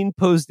is seen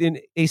posed in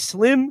a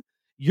slim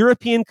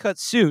European-cut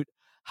suit,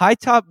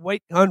 high-top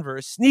white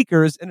Converse,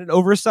 sneakers, and an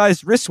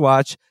oversized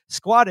wristwatch,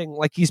 squatting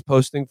like he's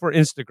posting for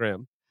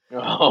Instagram.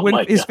 Oh, when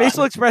my his God.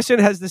 facial expression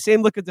has the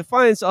same look of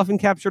defiance often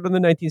captured on the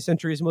 19th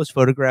century's most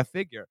photographed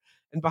figure.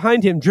 And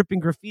behind him, dripping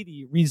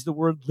graffiti, reads the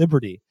word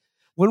liberty.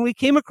 When we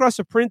came across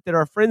a print that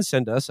our friends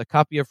sent us, a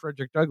copy of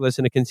Frederick Douglass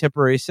in a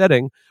contemporary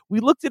setting, we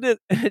looked at it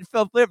and it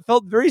felt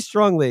very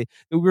strongly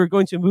that we were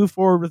going to move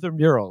forward with a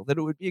mural, that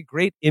it would be a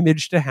great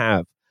image to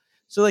have.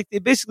 So like they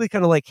basically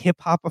kind of like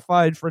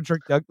hip-hopified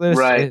Frederick Douglass,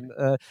 right?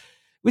 And,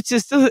 which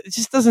just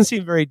doesn't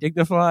seem very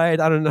dignified.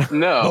 I don't know.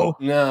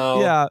 No.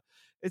 Yeah,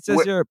 it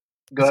says here.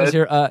 Go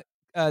ahead.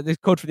 The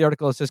quote for the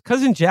article says,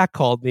 "Cousin Jack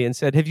called me and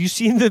said, 'Have you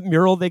seen the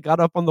mural they got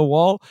up on the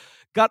wall?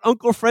 Got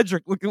Uncle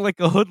Frederick looking like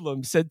a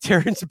hoodlum,' said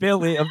Terrence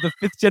Bailey of the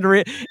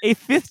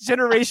fifth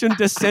generation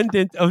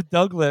descendant of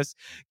Douglas.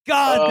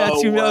 God,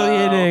 that's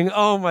humiliating. Wow.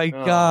 Oh my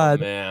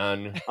God,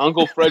 man.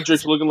 Uncle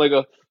Frederick's looking like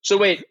a. So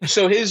wait,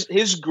 so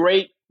his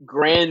great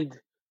grand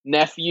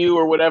nephew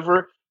or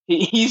whatever,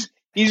 he's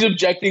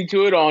objecting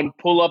to it on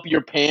pull up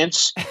your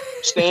pants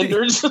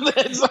standards.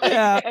 That's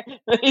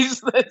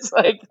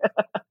like,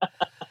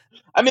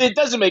 I mean, it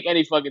doesn't make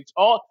any fucking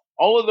all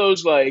of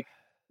those like,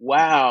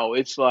 wow,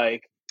 it's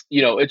like,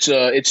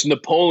 it's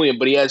Napoleon,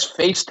 but he has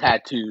face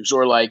tattoos,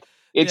 or like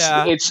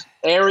it's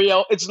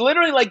Ariel. It's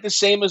literally like the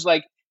same as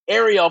like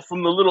Ariel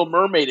from The Little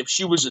Mermaid if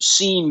she was a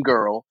scene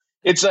girl.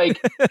 It's like,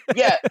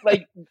 yeah,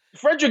 like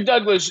Frederick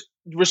Douglass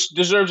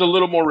deserves a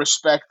little more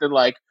respect than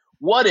like,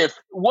 what if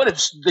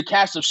the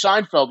cast of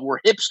Seinfeld were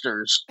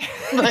hipsters?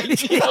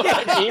 Like, you know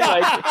what I mean?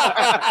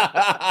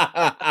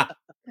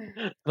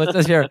 Like, what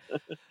says here?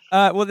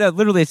 Well, that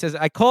literally says,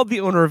 I called the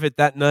owner of it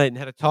that night and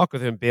had a talk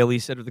with him, Bailey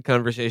said of the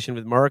conversation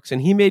with Marks,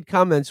 and he made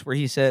comments where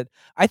he said,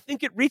 I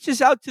think it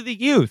reaches out to the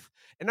youth.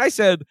 And I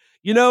said,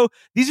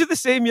 these are the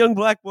same young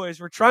black boys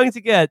we're trying to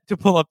get to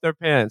pull up their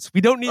pants.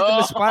 We don't need them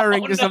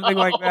aspiring to something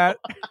like that.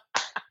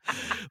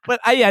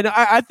 But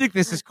I think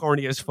this is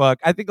corny as fuck.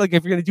 I think like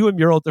if you're going to do a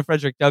mural to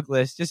Frederick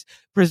Douglass, just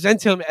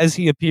present him as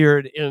he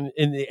appeared in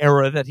the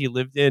era that he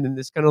lived in, and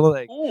this kind of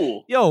like,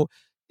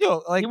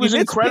 like he was the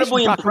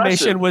incredibly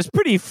Proclamation impressive. was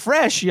pretty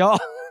fresh, y'all.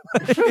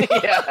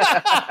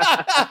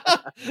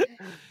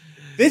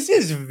 This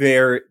is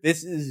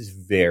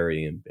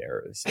very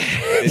embarrassing.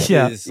 This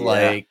is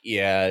like,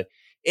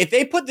 if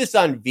they put this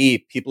on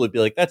Veep, people would be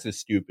like, that's a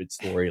stupid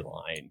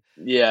storyline.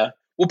 Yeah.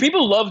 Well,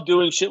 people love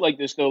doing shit like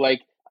this though.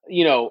 Like,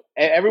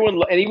 everyone,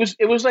 and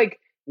it was like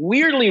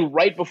weirdly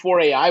right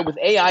before AI. With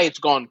AI, it's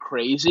gone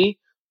crazy,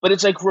 but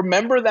it's like,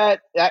 remember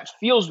that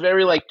feels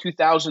very like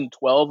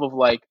 2012 of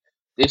like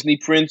Disney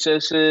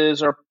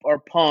princesses or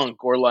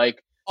punk, or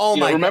like,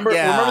 remember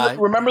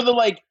the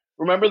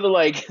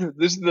like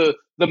this is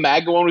the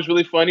MAGA one was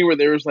really funny, where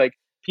there was like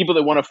people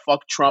that want to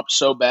fuck Trump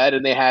so bad,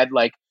 and they had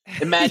like,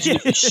 imagine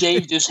if he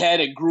shaved his head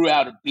and grew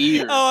out a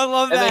beard. Oh, I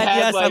love that. And they had,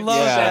 yes, like, I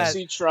love that.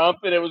 Sexy Trump,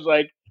 and it was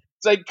like,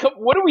 it's like,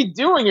 what are we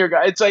doing here,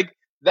 guys? It's like,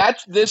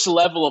 that's this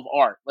level of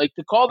art. Like,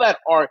 to call that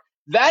art,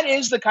 that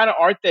is the kind of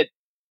art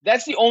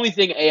that's the only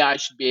thing AI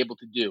should be able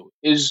to do.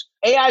 Is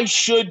AI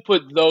should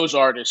put those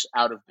artists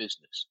out of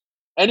business.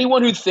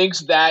 Anyone who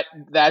thinks that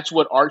that's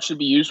what art should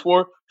be used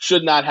for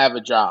should not have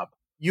a job.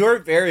 You're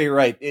very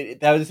right.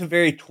 That was a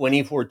very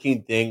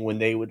 2014 thing when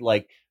they would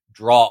like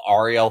draw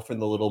Ariel from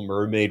The Little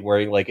Mermaid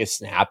wearing like a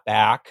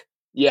snapback.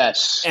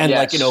 Yes. And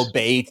like an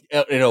Obey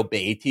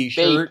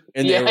t-shirt.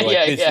 And they were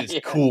like, this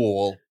is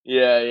cool.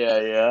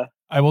 Yeah.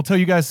 I will tell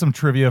you guys some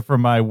trivia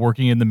from my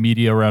working in the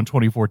media around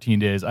 2014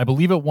 days. I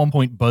believe at one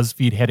point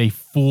BuzzFeed had a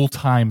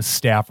full-time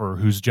staffer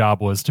whose job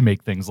was to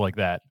make things like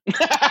that.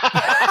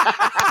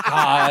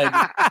 God.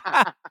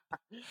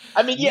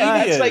 I mean,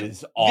 that's like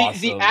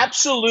awesome.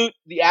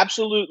 the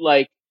absolute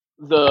like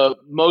the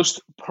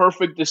most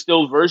perfect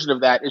distilled version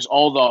of that is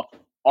all the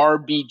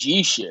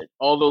RBG shit.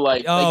 All the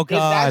like,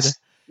 God.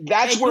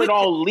 That's where it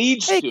all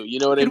leads to. You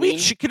know what I mean?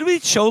 Could we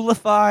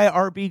cholify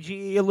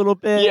RBG a little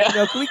bit? Yeah.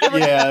 Can we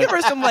give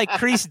her some like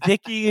creased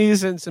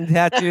dickies and some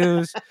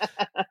tattoos?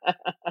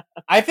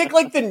 I think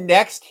like the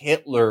next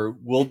Hitler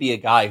will be a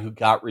guy who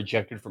got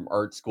rejected from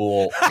art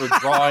school for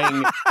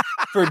drawing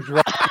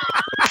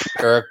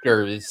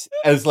characters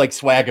as like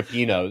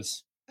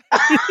swagapinos.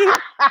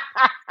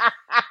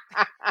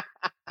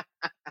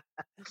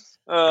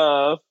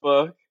 Oh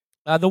fuck.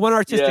 The one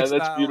artistic Yeah,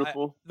 that's style,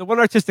 beautiful. the one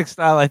artistic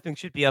style I think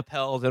should be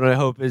upheld, and I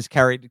hope is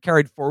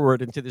carried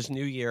forward into this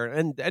new year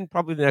and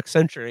probably the next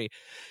century,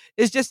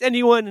 is just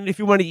anyone. And if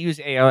you want to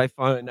use AI,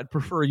 fine. I'd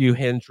prefer you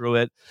hand drew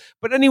it,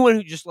 but anyone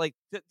who just like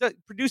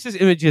produces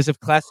images of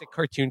classic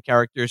cartoon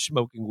characters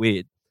smoking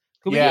weed.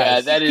 Can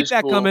Yeah, that keep is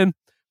that cool. coming.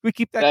 We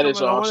keep that That coming.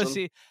 is I want to awesome.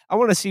 see. I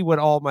want to see what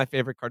all my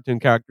favorite cartoon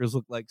characters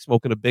look like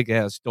smoking a big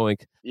ass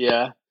doink.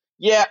 Yeah.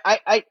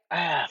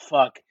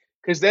 Fuck.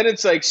 Because then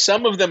it's like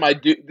some of them I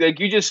do, like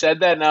you just said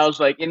that, and I was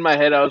like, in my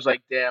head, I was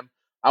like, damn,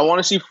 I want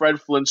to see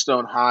Fred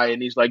Flintstone high,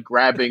 and he's like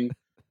grabbing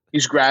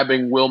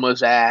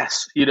Wilma's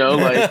ass, you know,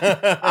 like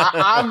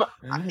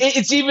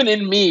it's even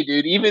in me,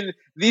 dude. Even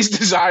these dark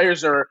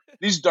desires are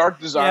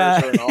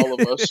in all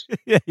of us.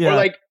 Yeah. Or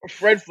like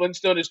Fred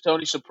Flintstone is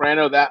Tony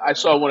Soprano. That I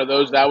saw one of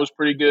those. That was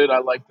pretty good. I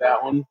like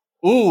that one.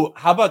 Ooh,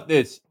 how about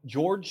this?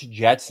 George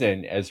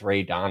Jetson as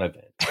Ray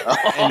Donovan.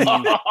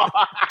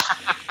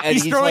 And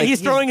he's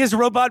throwing his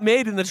robot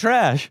maid in the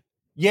trash.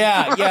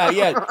 Yeah.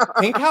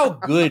 Think how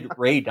good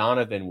Ray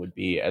Donovan would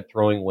be at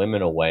throwing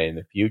women away in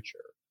the future.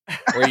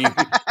 Where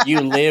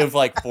you live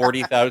like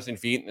 40,000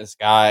 feet in the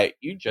sky,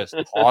 you just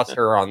toss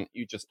her to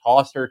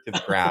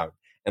the ground,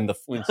 and the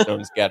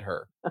Flintstones get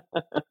her.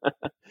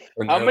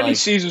 How many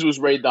seasons was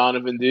Ray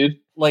Donovan, dude?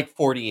 Like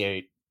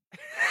 48.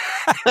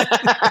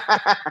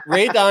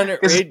 Ray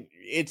Donovan.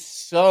 It's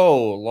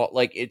so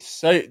like it's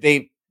so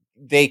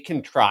they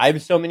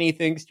contrive so many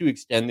things to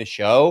extend the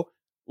show.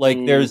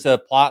 Like there's a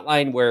plot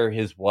line where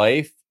his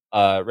wife,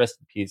 rest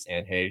in peace,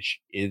 Anne Heche,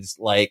 is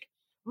like,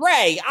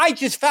 Ray, I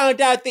just found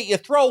out that you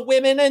throw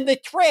women in the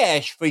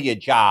trash for your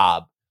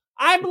job.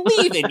 I'm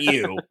leaving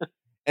you.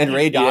 And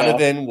Ray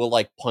Donovan will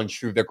like punch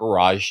through the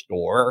garage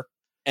door.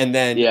 And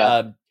then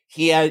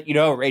he has,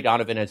 Ray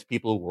Donovan has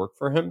people who work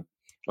for him.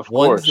 Of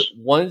course.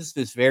 One's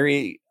this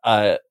very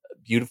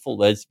beautiful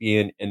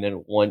lesbian, and then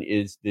one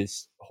is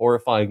this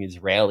horrifying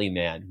Israeli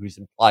man who's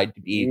implied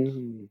to be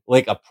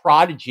like a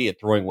prodigy at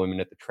throwing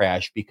women at the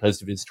trash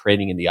because of his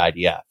training in the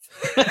IDF.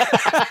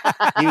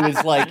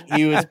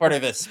 he was part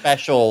of a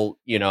special,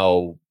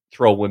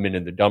 throw women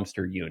in the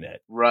dumpster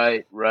unit.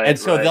 Right. And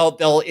so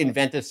they'll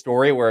invent a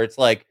story where it's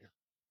like,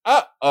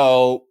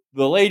 the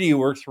lady who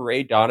works for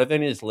Ray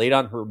Donovan is late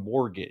on her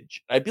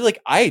mortgage. I'd be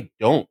like, I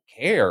don't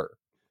care.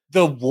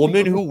 The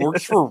woman who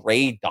works for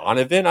Ray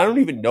Donovan, I don't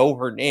even know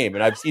her name,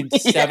 and I've seen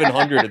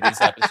 700 of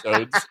these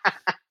episodes.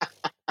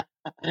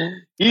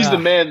 He's the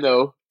man,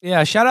 though.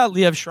 Yeah, shout out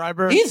Liev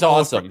Schreiber. He's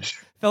awesome.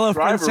 Fellow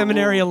Friends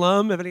Seminary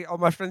alum. All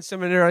my Friends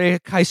Seminary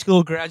high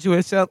school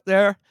graduates out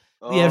there.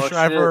 Liev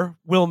Schreiber, shit.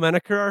 Will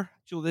Menaker,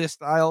 Julia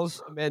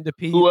Stiles, Amanda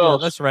P. Who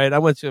else? That's right. I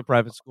went to a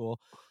private school.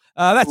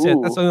 That's it.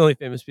 That's the only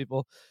famous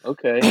people.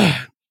 Okay.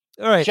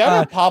 All right. Shout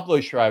out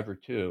Pablo Schreiber,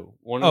 too.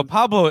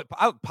 Pablo.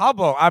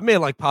 I may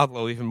like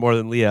Pablo even more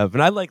than Liev,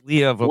 and I like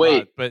Liev a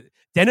lot. But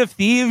Den of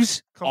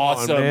Thieves? Come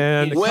awesome. on,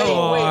 man.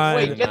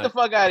 Wait. Get the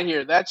fuck out of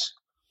here.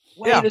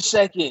 Wait a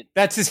second.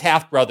 That's his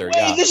half-brother,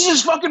 This is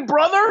his fucking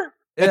brother?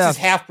 That's his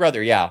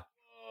half-brother,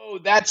 Oh,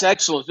 that's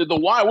excellent. The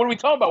Wire. What are we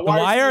talking about?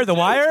 The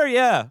Wire?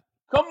 Yeah.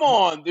 Come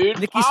on, dude.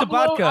 Nikki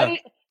Sabatka.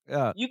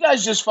 Yeah. You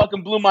guys just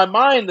fucking blew my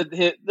mind.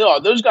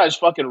 Those guys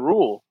fucking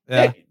rule.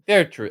 Yeah.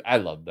 They're true. I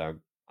love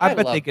them. I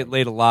bet they get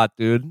laid a lot,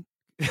 dude.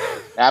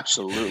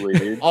 Absolutely,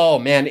 dude. Oh,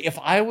 man. If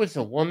I was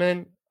a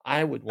woman,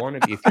 I would want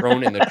to be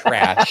thrown in the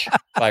trash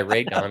by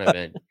Ray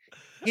Donovan.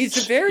 He's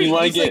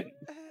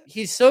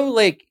so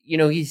like,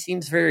 he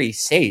seems very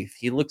safe.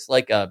 He looks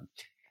like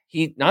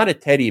not a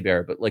teddy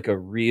bear, but like a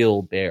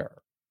real bear.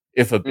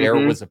 If a bear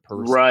was a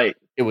person, right,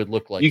 it would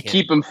look like you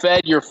keep him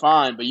fed, you're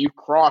fine, but you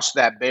cross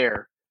that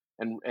bear,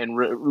 and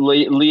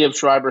Liev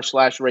Schreiber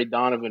 / Ray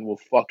Donovan will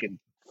fucking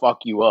fuck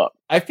you up.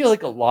 I feel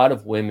like a lot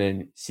of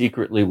women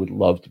secretly would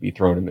love to be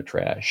thrown in the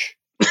trash.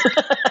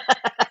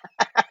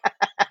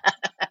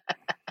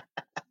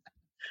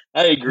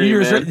 I agree,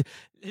 man.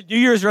 New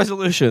Year's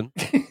resolution.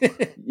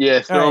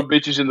 Yeah, throwing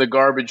bitches in the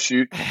garbage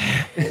chute.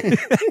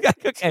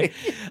 Okay.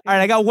 All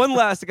right, I got one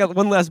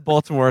last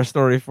Baltimore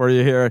story for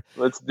you here.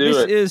 Let's do it.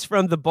 This is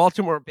from the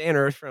Baltimore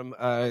Banner from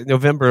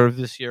November of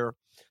this year.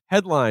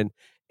 Headline: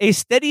 A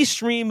steady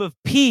stream of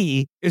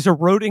pee is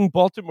eroding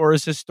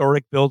Baltimore's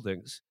historic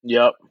buildings.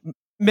 Yep.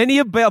 Many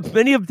of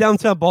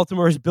downtown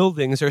Baltimore's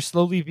buildings are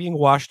slowly being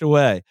washed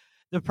away.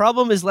 The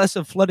problem is less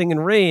of flooding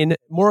and rain,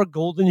 more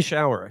golden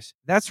showers.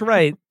 That's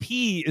right.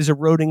 Pee is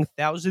eroding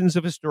thousands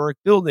of historic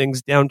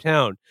buildings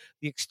downtown.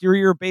 The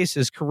exterior base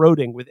is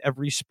corroding with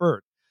every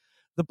spurt.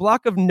 The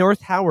block of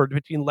North Howard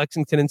between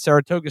Lexington and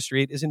Saratoga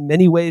Street is in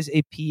many ways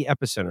a pee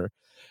epicenter.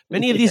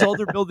 Many of these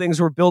older buildings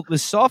were built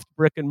with soft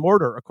brick and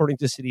mortar, according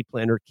to city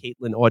planner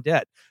Caitlin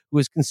Audette, who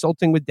is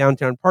consulting with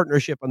Downtown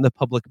Partnership on the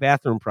public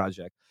bathroom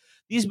project.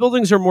 These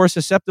buildings are more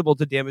susceptible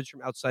to damage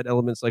from outside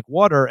elements like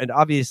water and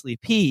obviously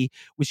pee,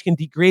 which can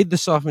degrade the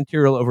soft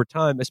material over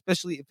time,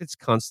 especially if it's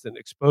constant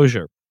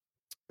exposure.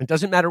 It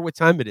doesn't matter what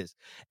time it is.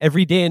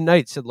 Every day and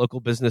night, said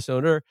local business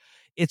owner.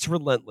 It's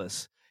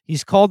relentless.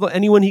 He's called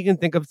anyone he can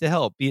think of to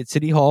help, be it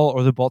City Hall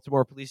or the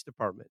Baltimore Police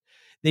Department.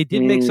 They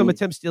did make some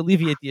attempts to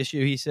alleviate the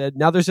issue, he said.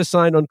 Now there's a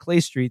sign on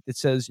Clay Street that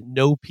says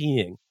no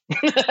peeing.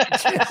 I'm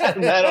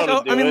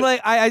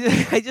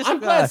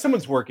glad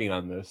someone's working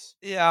on this.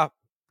 Yeah.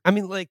 I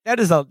mean, like,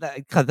 that's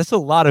a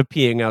lot of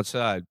peeing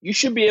outside. You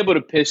should be able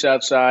to piss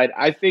outside.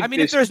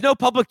 If there's no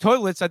public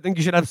toilets, I think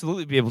you should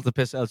absolutely be able to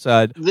piss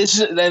outside.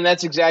 Then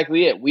that's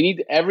exactly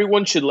it.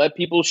 Everyone should let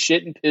people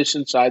shit and piss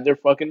inside their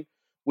fucking.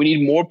 We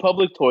need more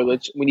public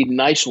toilets. We need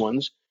nice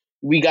ones.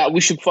 We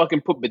should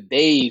fucking put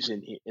bidets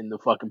in the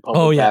fucking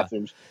public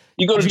bathrooms.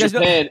 You go to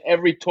Japan,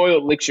 every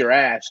toilet licks your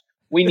ass.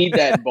 We need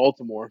that in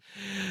Baltimore.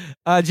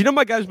 Do you know,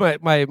 my guys,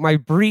 my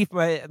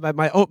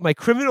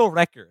criminal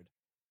record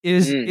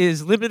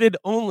is limited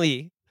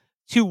only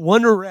to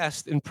one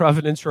arrest in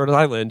Providence, Rhode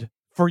Island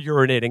for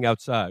urinating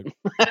outside.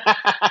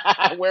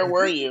 Where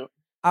were you?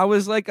 I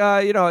was like,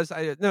 no,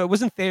 it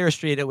wasn't Thayer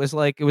Street. It was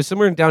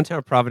somewhere in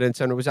downtown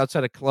Providence, and it was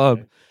outside a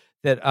club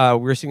that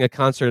we were seeing a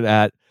concert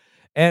at.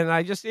 And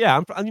I just,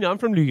 I'm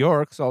from New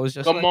York, so I was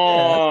just come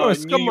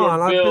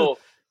on, Bill.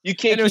 You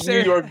can't keep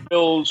New York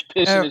Bill's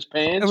piss in his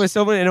pants. It was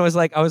so many, and it was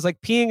like I was like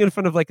peeing in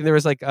front of and there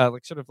was like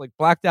sort of like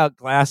blacked out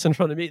glass in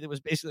front of me that was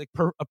basically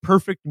like a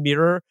perfect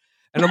mirror.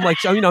 And I'm like,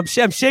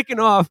 I'm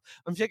shaking off,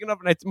 and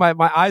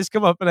my eyes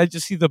come up, and I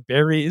just see the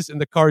berries, and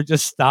the car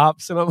just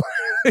stops, and I'm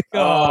like,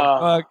 oh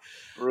fuck.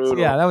 So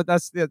yeah,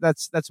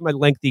 that's my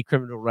lengthy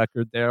criminal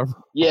record there.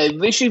 Yeah,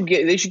 they should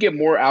get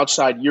more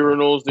outside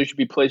urinals. There should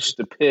be places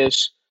to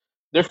piss.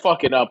 They're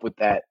fucking up with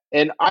that.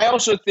 And I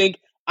also think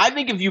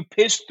if you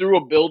piss through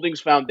a building's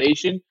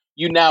foundation,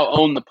 you now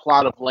own the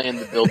plot of land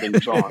the building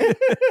is on.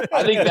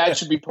 I think that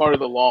should be part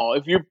of the law.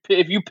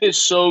 If you piss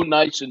so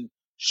nice and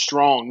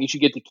strong, you should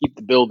get to keep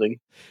the building.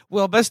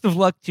 Well, best of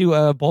luck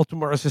to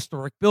Baltimore's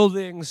historic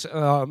buildings.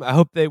 I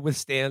hope they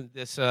withstand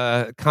this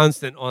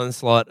constant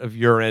onslaught of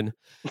urine.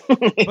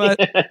 But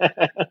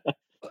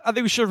I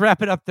think we should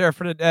wrap it up there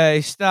for today.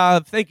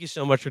 Stav, thank you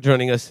so much for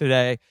joining us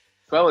today.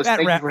 Fellas,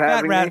 thank you for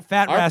having me.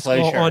 Fat Rascal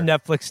pleasure. on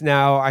Netflix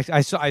now.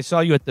 I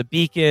saw you at the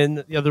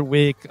Beacon the other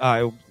week.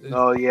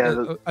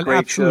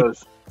 Great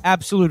shows.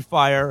 Absolute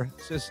fire.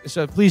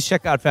 So please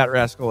check out Fat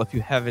Rascal if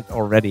you haven't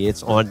already.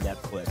 It's on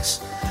Netflix.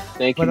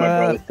 Thank you, my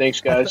brother. Thanks,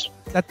 guys.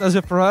 That does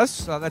it for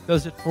us. That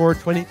does it for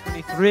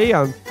 2023.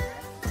 I'm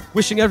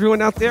wishing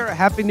everyone out there a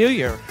Happy New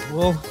Year.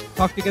 We'll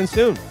talk again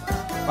soon.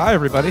 Bye,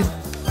 everybody.